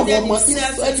láti bá àwọn ọmọ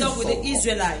Himself to Ísírẹ́lì talk with the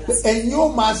Israelites. sọ̀rọ̀. Ẹ̀yin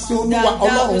ó máa ṣe Olúwa That thou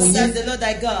Ọlọ́run will yín. serve the Lord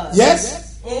thy God. Yes.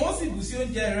 Òun ó sì bù sí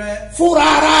oúnjẹ rẹ. Fúnra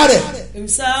ara rẹ̀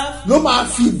Himself ló máa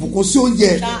fi ìbùkún sí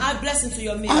oúnjẹ. shall add blessing to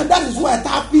your meal. And that is why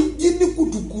tá a fi jí ní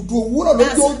kùtùkùtù òwúrọ̀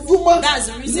lójoojúmọ́ That's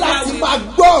the reason láti why máa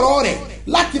gbọ́ ọ̀rọ̀ rẹ̀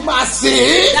láti máa sè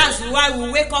é. That's why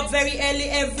we wake up very early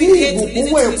every Kí day to ìbùkún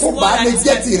listen to His ẹ̀kọ́ word bá and lè His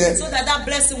jẹ́ word, tirẹ̀. so that that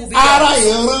blessing will be Ara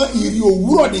yours. ìran ìrì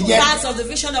òwúrọ̀ nìyẹn. Part of the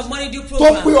vision of money due Tó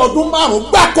program. pé ọdún márùn-ún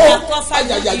gbáko. After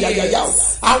 5 Ayayayayaya o.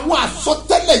 years. Àwọn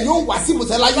àsọtẹ́lẹ̀ yóò wá sí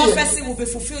ìmúṣẹ láyé rẹ̀. Prophecy will be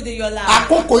fulfilled in your life.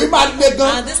 Àkókò yìí máa le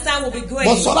gan. And this time will be great.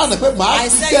 Mo sọ lánàá pé màá I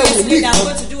said ṣiṣẹ́ yesterday wòlíì that I'm kan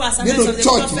going to do assignments nínú of the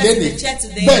church prophet lẹ́nìí. in the church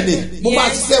today. Bẹ́ẹ̀ni, mo máa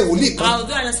Yes. ṣiṣẹ́ wòlíì kan. I'll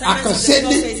do an assignment of the Àkànṣe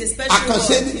ní prophet, a special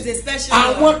àkànṣe ni It's a special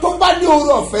àwọn tó bá ní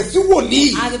oore ọ̀fẹ́ sí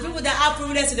wòlíì and the people that are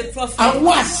privileged to the prophet.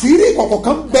 àwọn àṣírí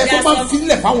kọ̀ọ̀kan bẹ tó máa ń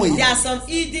filẹ̀ fáwọn There èèyàn are some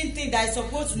hidden things that is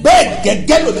supposed to bẹ́ẹ̀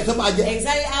gẹ́gẹ́ ló ní sọ máa jẹ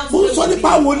exactly how mo ń sọ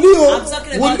nípa wòlíì o I'm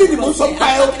talking about wòlíì ni mo ń sọ nípa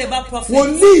ẹ o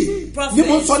wòlíì ni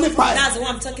mo ń sọ nípa ẹ That's the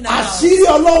one I'm talking about. àṣírí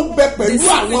ọlọ́run bẹ The pẹ̀lú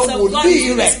secrets àwọn of God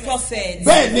wòlíì in rẹ̀ his prophet.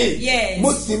 bẹ́ẹ̀ ni Yes.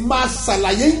 mo sì máa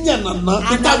ṣàlàyé yànnàná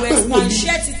tó And ká I pé will wòlíì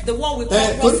expatiate it, the one we call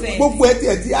torí prophet. gbogbo ẹ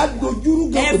tiẹ̀ tí a dojúrú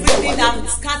gan kò tẹ̀ Everything wá that lẹ́nu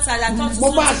scattered, I thought mo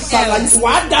to máa something ṣàlàyé else.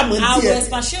 wàá dàmú I will tiẹ̀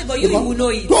expatiate, but you will know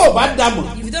it. tó o bá dàmú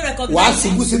If you don't wàá recognize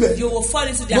ṣubú síbẹ̀ it, you will fall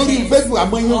into their lórí hands. Facebook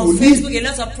àmọ́yé On wòlíì Facebook, a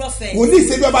lot of prophets. wòlíì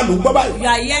ṣe bí ọba ló ń gbọ́ báyìí You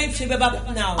are hearing Shebeba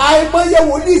now. àìmọye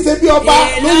wòlíì ṣe bí ọba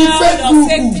A lórí lot of Facebook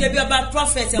fake Shebeba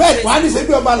prophets. on bẹ́ẹ̀ wàá ní Facebook. ṣe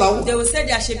bí ọba làwọn They will say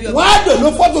they are Shebeba. wọ́n á dè ló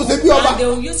fọ́tò ṣe bí ọba And they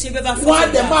will use Shebeba wọ́n á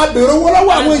dẹ̀ photographs. máa bèrè owó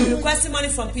lọ́wọ́ àwọn And èèyàn requesting money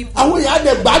from people. àwọn èèyàn á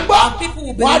dẹ̀ gbàgbọ́ People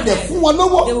will wọ́n á believe dẹ̀ them. fún wọn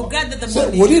lọ́wọ́ They will grant them the ṣe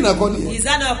money. wòlíì nàkọ́ nìyẹn Is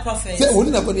that not a prophet? ṣe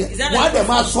wòlíì nàkọ́ nìyẹn Is that wọ́n á not a dẹ̀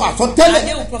máa prophet? sọ àsọtẹ́lẹ̀ And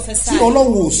they will prophesy tí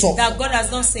ọlọ́run ò sọ that God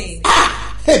has not said.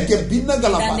 ẹ̀gẹ̀ bí náà In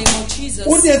galaba the name of Jesus.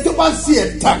 ó ní ẹ tó bá ń ṣe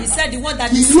ẹ̀ta He said the one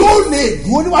that kì is yóò lè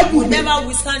dúró níwájú will mi never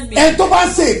withstand me. ẹ tó bá ń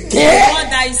ṣe èké The one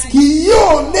that is kì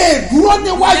yóò lè dúró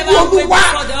níwájú never wait olúwa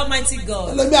before the Almighty God.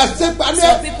 ẹlẹ́mi àṣepẹ́ ní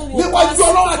Some people will níwájú cause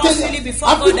ọlọ́run falsely àtẹ̀yẹ before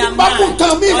àfi God tí and bá kú man.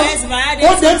 kan mí Or mọ́ else by adding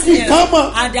ó dẹ̀ fi something kan else. mọ́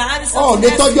And they are adding ọ̀ something lè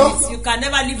tọ́jọ́ else to it. You can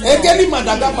never live ẹgẹ́ ní long.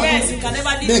 màdàgà Yes, you can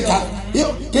never live nìka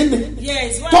long. kíni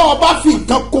Yes, tọ́ ọ bá fi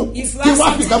nǹkan kún if you kí have wọ́n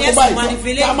á fi something nǹkan kún else to báyìí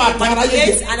manipulate, ká máa tan ara yé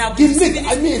jẹ and I'm kí ní receiving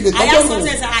àmì ìlè it. I tọ́jọ́ have nù something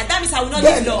else. That means I will not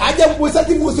live bẹ́ẹ̀ long. ajẹ́ mo ṣẹ́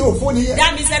tí mo ṣe òfò nìyẹn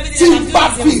That means everything tí that I'm bá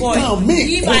doing fi is a nǹkan void. mí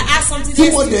If kún I add something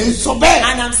tí mo else dẹ̀ ń to sọ it, bẹ́ẹ̀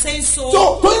and I'm saying so,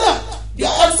 tó yẹ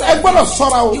ẹ gbọ́dọ̀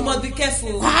sọ́ra o you must be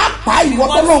careful. pàápàá ìwọ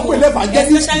tó lọ́n pè lẹ́fà jẹ́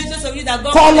ní Especially those of you that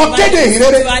God kọ́ lọ will kéde invite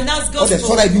ìrere to announce ó dẹ̀ gospel.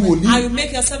 sọ́ra ibi wòlíì And you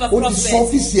make yourself a ó ti sọ prophet.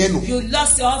 ọ́fíìsì ẹ̀ nù You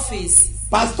lost your office.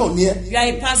 pásítọ̀ ni ẹ You are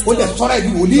a ó pastor. dẹ̀ sọ́ra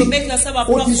ibi wòlíì You make yourself a ó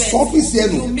ti prophet. sọ ọ́fíìsì ẹ̀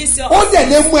nù You miss your ó dẹ̀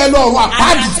lè mú ẹ lọ́rùn and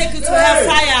àpáàdì can take you to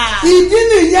hellfire. ìdí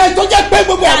nìyẹn tó jẹ́ pé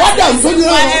gbogbo àwádà That's tó ní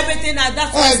why ọ̀rọ̀ everything that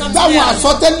that's ẹ something gbáwọn else.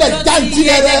 àsọtẹ́lẹ̀ Don't jáǹtì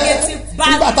hear rẹ negative bad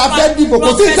nígbà tá a fẹ́ dìbò kò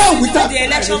sí ìdáhùn wíta the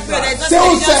election period. ṣé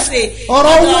ó ṣe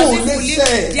ọ̀rọ̀ owó ò lè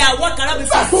ṣe Their work cannot be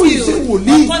nígbà tó yìí ṣe fulfilled.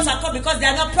 wòlíì Reports are called because they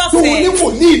are not tó ní prophets.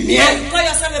 wòlíì ní ẹ And you call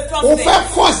yourself a o prophet. fẹ́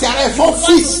fọ́ọ̀sì ara ẹ̀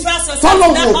fọ́fíìsì You want to trust yourself tọ́lọ̀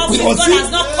in that wò pè office ọ́ God sí has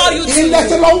not called you to.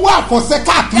 ilẹ̀ṣẹ̀ lọ wá àfọ̀ṣẹ́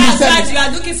káàkiri That's why sẹ́ni you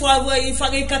are looking for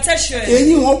a incantation.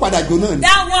 eyín wọn padà jóná ni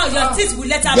That one, your teeth will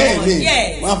let her bẹ́ẹ̀ burn. ni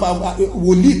Yes. wọ́n fa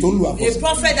wòlíì tó lu A àfọ̀ṣẹ́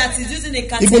prophet that is using a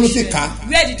Ibo ló ti incantation. kà á?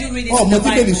 Where did you read it Oh, in the mo ti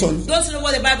bẹ́ẹ̀ Bible? sọ ni. Don't you know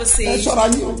what the Bible ẹ says? ṣọ́ra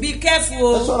yín o Be careful.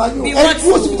 Ẹ ṣọ́ra yín o. Be Ẹ dúró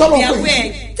síbi watchful. tọ́lọ̀ Be ń pè yín. aware.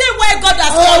 Take where God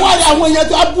has ẹ wá called you. àwọn èèyàn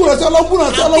tó abúrò sí ọlọ́gbùnà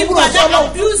sí And people ọlọ́gbùnà are sí not ọlọ́gbùnà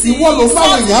abusing ìwọ ló bá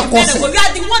àwọn èèyàn kọ sí You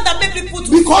are the one that make people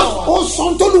to because fall. ó sọ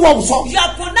tó lù wọ́n sọ You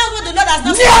are pronounced what the Lord has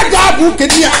not ní ọjà àbù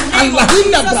kìíní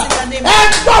àlàhílàgbà ẹ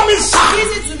gbọ́ mi sá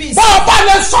Listen to me. bá a bá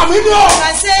lè sọ mí ní o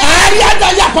àárí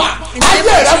àdáyàpá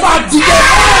ayé rẹ máa dìde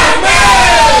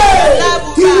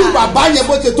kí bàbá yẹn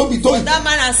bó ṣe tóbi tó yìí That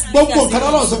man has gbogbo nǹkan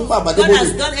náà lọ sọ fún bàbá God has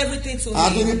Adébóyè done everything to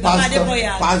àti ní him. Baba pásítọ̀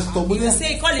Adeboya. pásítọ̀ mo ní You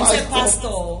say call himself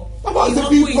pastor. Baba He ṣe humble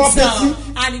bí himself. prophecy.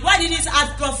 And why did he add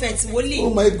prophet? Wòlíì. Oh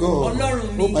my God. Ọlọ́run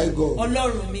mi. Oh my God.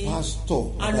 Ọlọ́run mi. pásítọ̀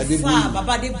Àlùfáà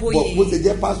Baba Adeboye. bọ̀ bó ṣe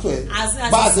jẹ́ pásítọ̀ ẹ̀ As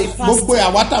bá a a ṣe pastor. gbogbo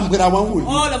àwa tá à ń gbéra wọn wò ní.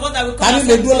 All of us that will Ta come ni as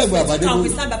lè dúró lẹ́gbẹ̀ẹ́ prophet Baba can Adeboye?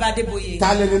 withstand Baba Adeboye. Ta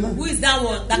lẹni náà? Who is that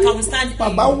one that can withstand him?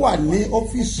 bàbá wà ní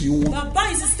ọ́fíìsì wọn Baba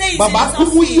is staying in Baba his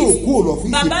Kúmúyì office. ò kúrò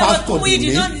lọ́fíìsì Baba pásítọ̀ Kúmúyì did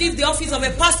dìde not leave the office of a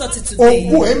pastor till today.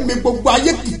 ògo ẹ̀ mi gbogbo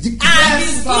ayé kìjikìji. And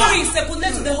his glory is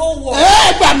circulated to the whole world.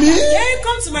 ẹ gbà mí Hey,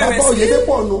 come to my bàbá rescue.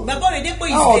 Oyèdépọ̀ nù Baba Oyedepo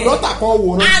is ọ̀dọ́ there. tàkọ́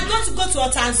wòran I'm going to go to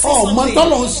altar and say Oh, something. man,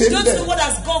 tọ́lọ̀ ń ṣe Don't níbẹ̀. know what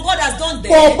God has done bọ̀ ọ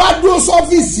there. bá dúró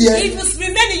sọ́fíìsì ẹ If you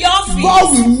remain in your office,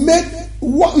 God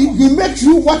will make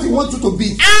you what he wants you to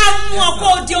be. àwọn ọkọ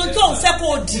òdi ohun tó ń fẹ́ kó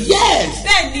o di. Yes.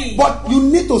 Bẹ́ẹ̀ni. But you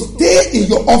need to stay in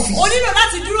your office. O nílò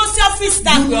láti dúró sí ọ́fíìsì You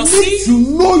dàgbọ̀ need sí. to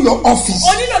know your office.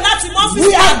 O nílò láti mọ ọ́fíìsì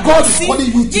Where dàgbọ̀ God is sí.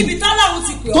 calling you to. Ibi tọ́lọ́run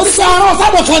ti pè ọ́ torí sí. pé arán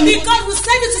sábà kan ní Because we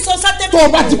send you to some certain tó o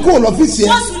bá ti kúrò lọ́fíìsì ẹ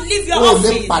Once you leave your o ò lè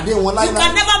office, pàdé wọn you láyé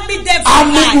can never meet them for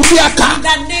àmì life. ìdúrí àká In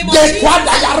the name of jẹ̀kọ́ Jesus.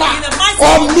 àdáyàrá In the mighty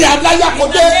name of ọ̀mì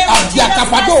àdáyàkọ́dé In the name of àti Jesus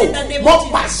àkàfàdó Christ, in the name of mo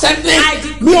Jesus. pàṣẹ ní I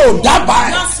decree. mi ò dábàá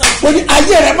ẹ̀ Not such. mo ní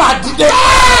ayé rẹ̀ máa dìde.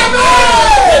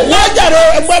 wọ́n jẹ̀rọ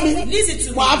ẹgbẹ́ mi Listen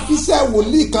to me. wọ́n á fi iṣẹ́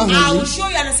wòlíì kan I hàn will yín show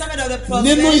you an assignment of the prophet.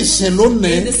 nínú ìsìn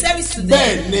lónìí In the service today.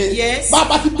 bẹ́ẹ̀ ni Yes.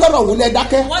 bàbá ti dọ́rọ̀ wọlé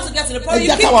dákẹ́ You want to get to the ẹ point, you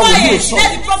jẹ́ keep káwa wòlíì quiet. sọ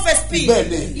Let the prophet speak. bẹ́ẹ̀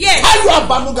ni Yes. ayọ̀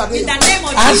àbánúgàdé In the name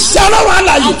of Jesus. àṣẹ ọlọ́run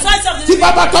àlàyé Authority of the tí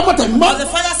bàbá tọ́pọ̀tẹ̀ mọ́ of the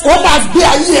Father, Son, ó máa gbé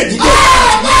ayé ẹ̀ dìde.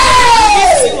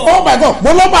 Oh my God,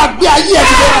 mo ló máa gbé ayé ẹ̀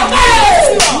dìde.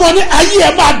 Mo ní ayé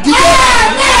ẹ̀ máa dìde.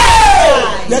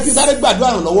 Yẹ ti sáré gbàdúrà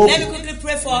ràn lọ́wọ́ Let me òkú. quickly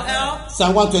pray for help.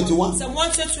 Psalm 121. Psalm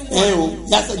 121. Ẹ o,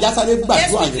 jásáré Let's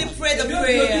gbàdúrà quickly yẹn. pray the sí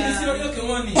prayer. orí òkè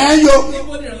wọn ni. Ẹ yo.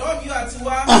 Níbo ni ìrànlọ́wọ́ mi yóò àti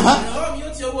wá? Aha. Ìrànlọ́wọ́ mi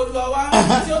yóò ti ti owó olúwa wá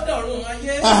tí ó dọ̀rùn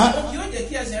ayé yóò jẹ́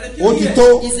kí ẹsẹ̀ rẹ kí ó ti tó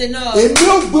Is enough. èmi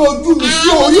ò gbé ojú mi sí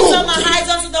I orí will turn my òkè eyes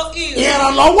unto the hill.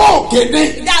 ìrànlọ́wọ́ òkè ni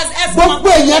That's everyone. gbogbo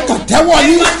èèyàn kàn tẹ́wọ́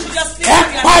yín ẹ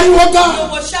pariwo gan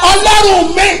ọlọ́run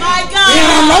mi My God.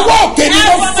 ìrànlọ́wọ́ òkè ni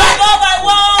mo Help from fẹ́ above I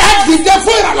want. ẹ dìde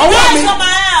fún ìrànlọ́wọ́ mi Rise from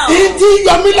my help. ìdí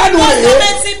yọmí lẹ́nu rèé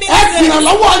ẹ fi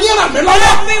ìrànlọ́wọ́ yín ràn mí lọ́wọ́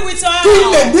Help me with your kí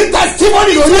lè help. ní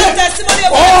testimony lórí ẹ̀ Testimony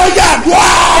of ó yà dùá.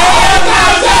 Orúkọ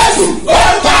Jésù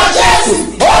orúkọ Jésù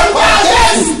orúkọ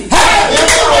Jésù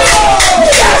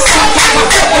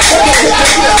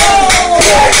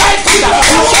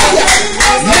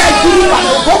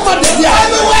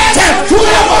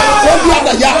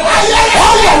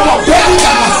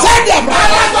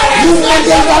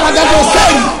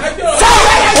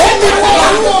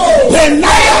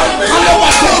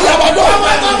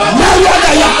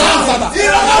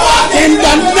in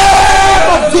the name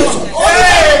of Jesus.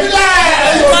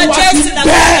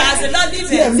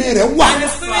 Tí ẹ̀mí rẹ̀ wà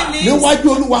níwájú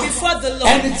Olúwa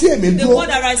ẹni tí èmi dúró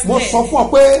mo sọ fún ọ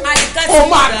pé ó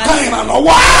máa kan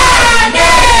ìrànlọ́wọ́.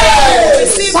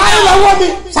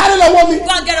 Sáré lọ́wọ́ mi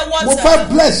mo fẹ́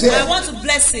bless it. I want to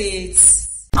bless it.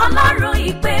 Ọlọ́run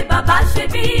ìpè bàbá ṣe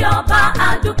bí ọba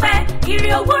àdúpẹ́ ìrì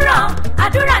òwúrọ̀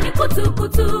àdúrà ní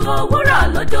kùtùkùtù òwúrọ̀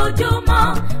lójoojúmọ́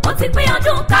ó ti pín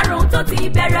ọdún karùn-ún tó ti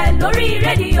bẹ̀rẹ̀ lórí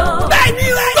rédíò. bẹ́ẹ̀ni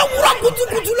rẹ̀ lówùrọ̀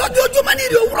kùtùkùtù lójoojúmọ́ ní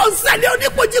ìrì òwúrọ̀ nsẹ̀lẹ̀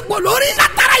oníkojúpọ̀ lórí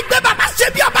látara ìgbé bàbá ṣe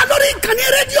bí ọba lórí ìkànnì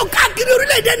rédíò káàkiri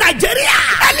orílẹ̀-èdè Nàìjíríà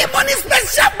early morning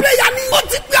special prayer ni ó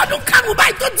ti pín ọdún karùn-ún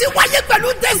báyìí tó ti wáyé pẹ̀lú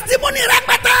testimony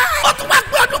rẹpẹtẹ ó tún wá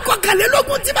pín ọdún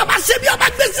kọkànlélógún tí bàbá ṣe bí ọba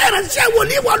gbèsè ìránṣẹ́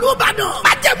wòlíì wọ̀lú Ìbàdàn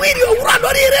májẹ̀mú ìrì òwúrọ̀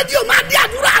lórí rédíò máa di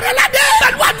àdúrà rẹ ládé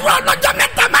pẹ̀lú àdúrà ọlọ́jọ́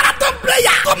mẹ́ta marathon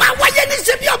prayer tó máa wáyé ní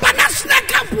ṣe bí ọba national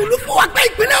camp olúfọwọ́gbẹ́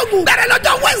ìpínlẹ̀ Ògùn bẹ̀rẹ̀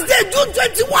lọ́jọ́ Wednesday June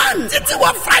 21 títí wọ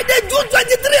Friday June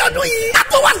 23 ọdún yìí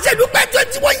kátó wá ṣèdúpẹ́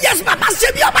 21 years bàbá ṣe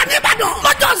bí ọba ní Ìbàdàn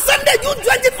lọ́jọ́ Sunday June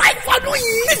 25 ọdún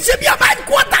yìí ní ṣe bí ọba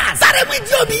headquarters sáré-mú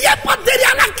ìdí omi yẹ pọ́ńtẹ́rì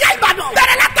Alákíá Ìbàdàn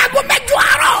bẹ̀rẹ̀ látago mẹ́jọ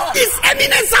àárọ̀ His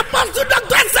Eminence Apostle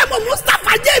Dr. S.M.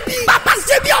 Mustapha J.B. bàbá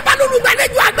ṣe bí ọba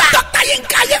lólùgbàlejò àgbà Dr.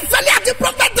 Yinka Ayéfẹ́lẹ́ àti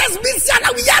prophetess Bisi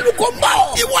Aláwìyé Alukombo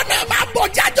ìwọ náà máa bọ̀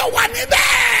jájọ wà níbẹ̀.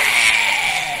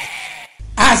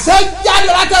 àṣẹ jáde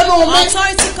látẹnu mi.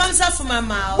 Authority comes out from my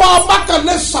mouth. bọ́ ọba kan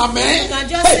lè sàmì. You can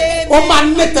just say ó máa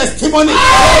ní testimony.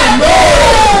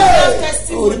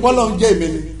 testimony. orí bọ́lá ń jẹ́ èmi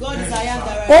ni. God is I am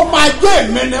that ó máa jẹ́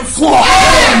èmi ni fún ọ. I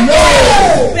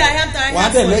am that wàá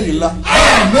dẹ̀ lẹ́yìn la.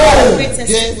 Great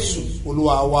testimony. Jésù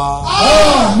Olúwa wa.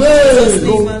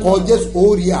 lórúkọ Jésù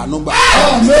ó rí àánú gbà.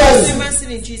 Mercy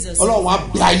in Jesus. Ọlọ́run á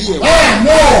bẹ ayé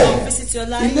wa. Visit your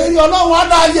life. ìlérí Ọlọ́run á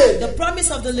dá ayé. The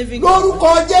promise of the living God.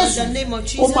 lórúkọ In the Jésù name of ó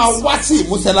Jesus. máa wá sí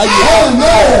ìmúṣẹ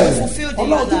láyé. Fulfilled in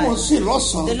your Ọlọ́run tí mo ń life. sìn The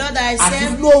lọ́sàn-án Lord that I àti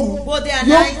serve, lóru both day and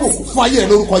yóò night. bùkún fún ayé rẹ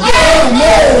lórúkọ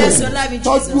Bless your Jésù. life in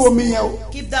tọ́jú Jesus. omi yẹn o.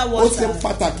 Keep that ó ṣe water.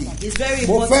 pàtàkì. It's very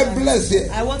mo fẹ́ important. bless yẹ.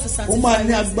 I want to ó máa sanctify ní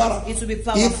it. agbára. It will be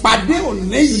powerful. ìpàdé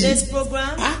òní yìí Today's program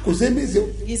kò sí bí ṣe o.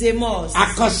 is a must.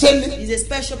 àkànṣe ni It's a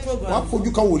special wàá program.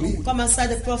 fojú kan wòlíì. Come and start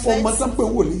the prophet ọmọ sàn pé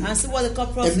wòlíì. and see what they call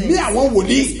prophets. ẹ̀mí àwọn wòlíì.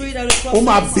 The spirit of the ó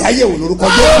máa prophet. bẹ ayé wò lórúkọ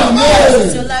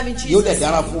Bless your Jésù. life in yóò dẹ̀ Jesus.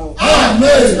 dára fún ọ.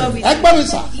 That's what ẹgbẹ́ mi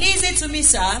sà. Listen to me,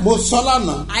 sir. mo sọ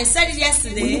lánàá. I said it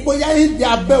yesterday. oníbóyá yín di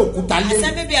Abẹ́òkúta I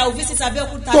said lé. maybe I will visit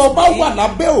Abeokuta tó o bá wà today.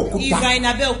 If you lábẹ́òkúta are in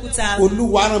Abeokuta,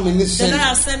 Olúwa rán mi ní the Lord sẹ́yìn.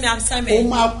 has sent me ó assignment.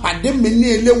 máa pàdé mi ní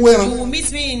You Eléwéran. will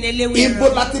meet me in ibo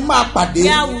Elewero. láti máa pàdé.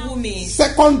 Where will we meet?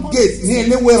 second gate ní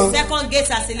Eléwéran. Second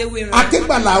gate at Elewero.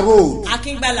 Akíngbàlà road.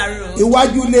 Akingbala Road.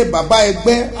 iwájú ilé bàbá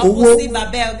ẹgbẹ́ owó. Opposite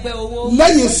Babe Egbe Owo.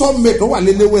 lẹ́yìn sọ́ọ̀mẹ̀ tó wà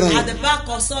ní Eléwéran At yẹn. the back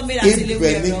of Summit at Ibẹ̀ ni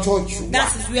Elewero. church wà. That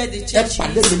is where the ẹ church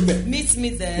pàdé mi is. bẹ̀. Meet me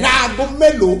there. láago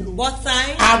mélòó. What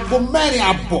time? aago mẹ́rin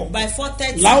àbọ̀. By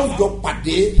 4:30 láwùjọ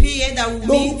pàdé. p.m. that we meet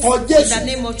lórúkọ in Jésù the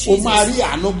name of o Jesus. máa rí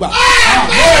àánú gbà.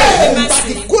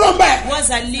 Mercy. kúrò mbẹ. Once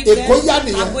I leave Èkó there, yá I'm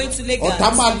nìyẹn. going to Lagos.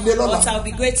 ọ̀tá máa lé lọ́la. But I'll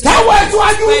be great to táwọn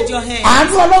ẹ̀sùwájú spread your hands.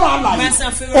 àánú Ọlọ́run àlàyé Mercy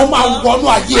and favor ó of máa God. wọnú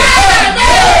ayé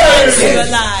Into your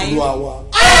ẹ̀. life. Olúwa wa.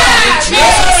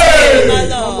 Jesus, my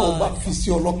Ọlọ́run bá Lord. fi sí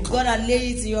ọlọ́kàn God has laid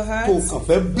it in your heart. tó kàn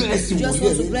fẹ́ bílẹ̀sì You just wòlíì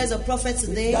want to ẹ̀ bless the prophet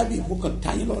today. dáàdi mo kàn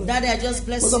ta yín lọ́rẹ̀. Daddy, I just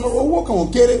bless mo sọ pé you. owó kan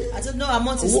ò kéré. I said, no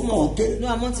amount is Owó kan small. ò kéré. No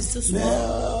amount is too ní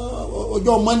small.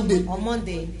 ọjọ́ Monday On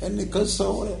Monday, ẹnìkan san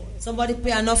ọrẹ somebody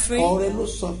pay an offering. ọrẹ ló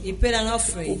san He paid an ó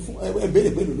offering. fún ẹ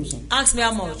béèrè pé ló san. Ask me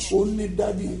how much. ó ní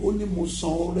dáàdi ó ní mo san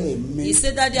ọrẹ mi. He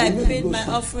said, Daddy, I Mo ní paid ló my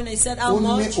san. offering. He said, ó how ní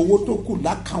much? owó tó kù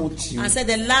lákàntì. And said,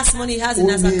 the last money he has ó in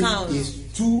his ní account is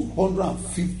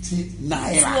 250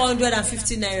 naira.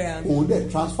 250 naira. Òun dẹ̀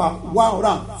transfer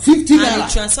 150 naira.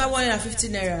 And transfer 150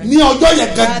 naira. Ní ọjọ́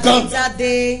yẹn gangan. That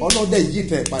day. Ọlọ́dẹ yìí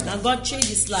tẹ̀ padà. And God changed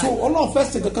his life. So Ọlọ́run fẹ́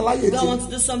ṣe kankan láyé tí. God wants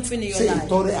to do something in your life. Ṣé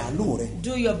ìtọrẹ àánú rẹ.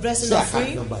 Do your blessing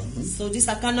offering. So this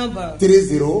account number.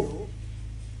 30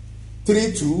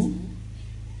 32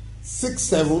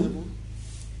 67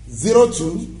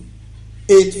 02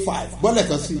 85. Bọ́lẹ̀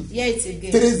kan sí. Yeah, it's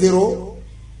again. 30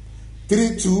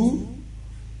 32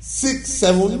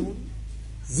 67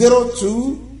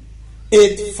 02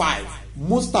 85.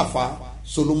 Mustapha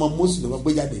Solomon Muslim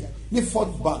gbé jáde ní Fort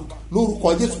Bank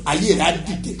lórúkọ Jésù ayé rẹ̀ á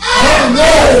dìde.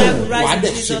 Wàá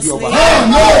dẹ̀ ṣe bí ọba.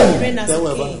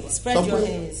 Tẹ́wọ̀ ẹ̀ bá sọ pé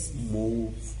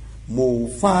mo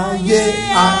fàyè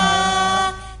á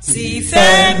ti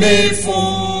fẹ́ mi fún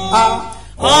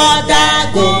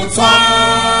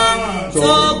ọ̀dàgùntàn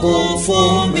tó kún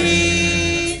fún mi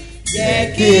jẹ́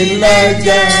kí n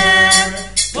lẹ́jẹ̀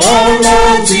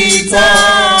olótìtọ́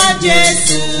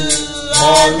Jésù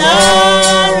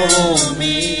Ọlọ́run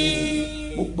mi.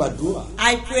 Mo gbàdúrà.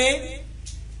 I pray.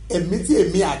 Ẹ̀mí tí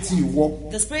èmi àti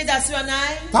ìwọ. The spirit that you and I.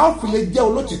 Táwọn fi lè jẹ́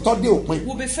olótìtọ́ dé òpin.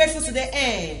 Will be faithful to the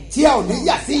end. Tí a ò ní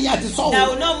yà sí ìyá àti sọ́wọ́. That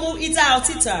will not move either or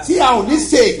titer. Tí a ò ní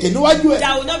ṣe èké níwájú ẹ̀.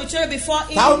 That will not be tried before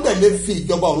him. Táwọn tẹ̀ lè fi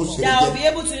ìjọba ọ̀run ṣe jẹ́. That will be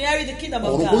able to inherit the kingdom of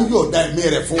God. Ọ̀run kò yóò da ẹ̀mí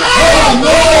rẹ̀ fún wa.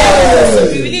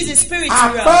 We release the spirit to us.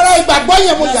 Àpẹẹrẹ ìgbàgbọ́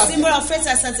yẹn mo yà The sí. symbol of faith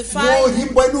are sanctified. Mo yí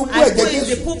bọ inú bú I ẹ̀jẹ̀ put in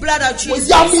the Jésù. pool blood of Mo Jesus.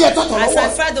 yá mi yẹn tọ̀tọ̀ As I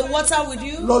lọ́wọ́. fry the water with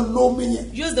you. Lọ lómi yẹn.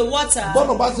 Use the water.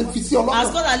 Bọ́lá bá ṣe fi sí As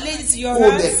ọlọ́run. God has laid it to your Kó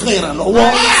o dẹ̀ hands. kan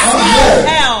ìrànlọ́wọ́.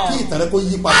 Help. Kí ìtàn rẹ kó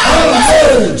yí padà.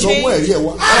 Lọ́wọ́ ẹ̀rí ẹ̀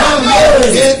wá.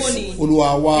 Jésù Olúwa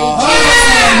wa.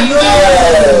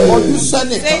 Ojú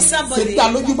sẹ́nìkan. Face somebody. Ṣé dá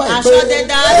lójú báyìí And pé. show them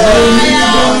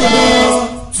that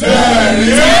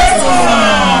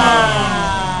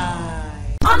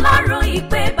Ọlọ́run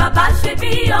ìpè bàbá ṣe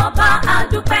bí ọba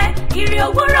àdúpẹ́ ìrì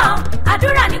òwúrọ̀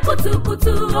àdúrà ní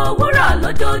kùtùkùtù òwúrọ̀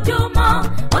lójoojúmọ́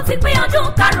ó ti pé ọdún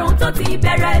karùn-ún tó ti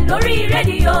bẹ̀rẹ̀ lórí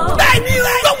rédíò. Bẹ́ẹ̀ni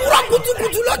rẹ̀ lówùrọ̀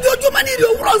kùtùkùtù lójoojúmọ́ ní ìrì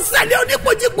òwúrọ̀ nsẹ̀lẹ̀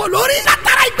oníkojúpọ̀ lórí.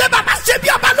 Látara ìgbẹ́ bàbá ṣe bí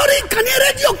ọba lórí ìkànnì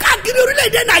rédíò káàkiri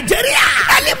orílẹ̀-èdè Nàìjíríà.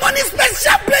 Ẹlẹ́mọ̀nì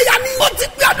special prayer ni. Ó ti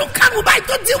pé ọdún karùn-ún báyìí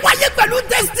tó ti wáyé pẹ̀lú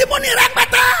testimony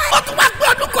rẹpẹtẹ. Ó tún wá pé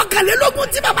ọdún kọkànlélógún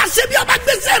tí bàbá ṣe bí ọba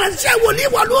gbèsè ránṣẹ́ wòlíì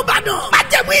wọ̀lú Ìbàdàn.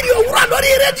 Májẹ̀mú ìrì òwúrọ̀ lórí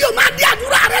rédíò máa di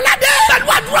àdúrà rẹ ládé. Pẹ̀lú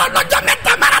àdúrà ọlọ́jọ́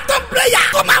mẹ́ta marathon prayer.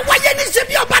 Tó máa wáyé ní ṣe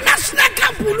bí ọba national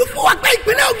camp Olúfọwọ́pẹ́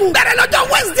ìpínlẹ̀ Ògùn. Bẹ̀rẹ̀ lọ́jọ́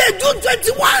Wednesday June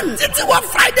 21 títí wọ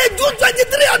Friday June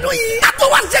 23 ọdún yìí. Àtò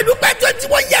wá ṣèdúpẹ́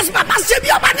 21 years bàbá ṣe bí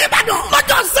ọba ní Ìbàdàn.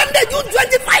 Lọ́jọ́ Sunday June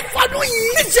 25 ọdún yìí.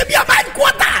 Ní ṣe bí ọba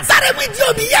headquarters. Sáré mi di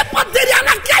omi yẹ pọ́ńtẹ́rì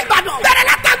Alákíá Ìbàdàn.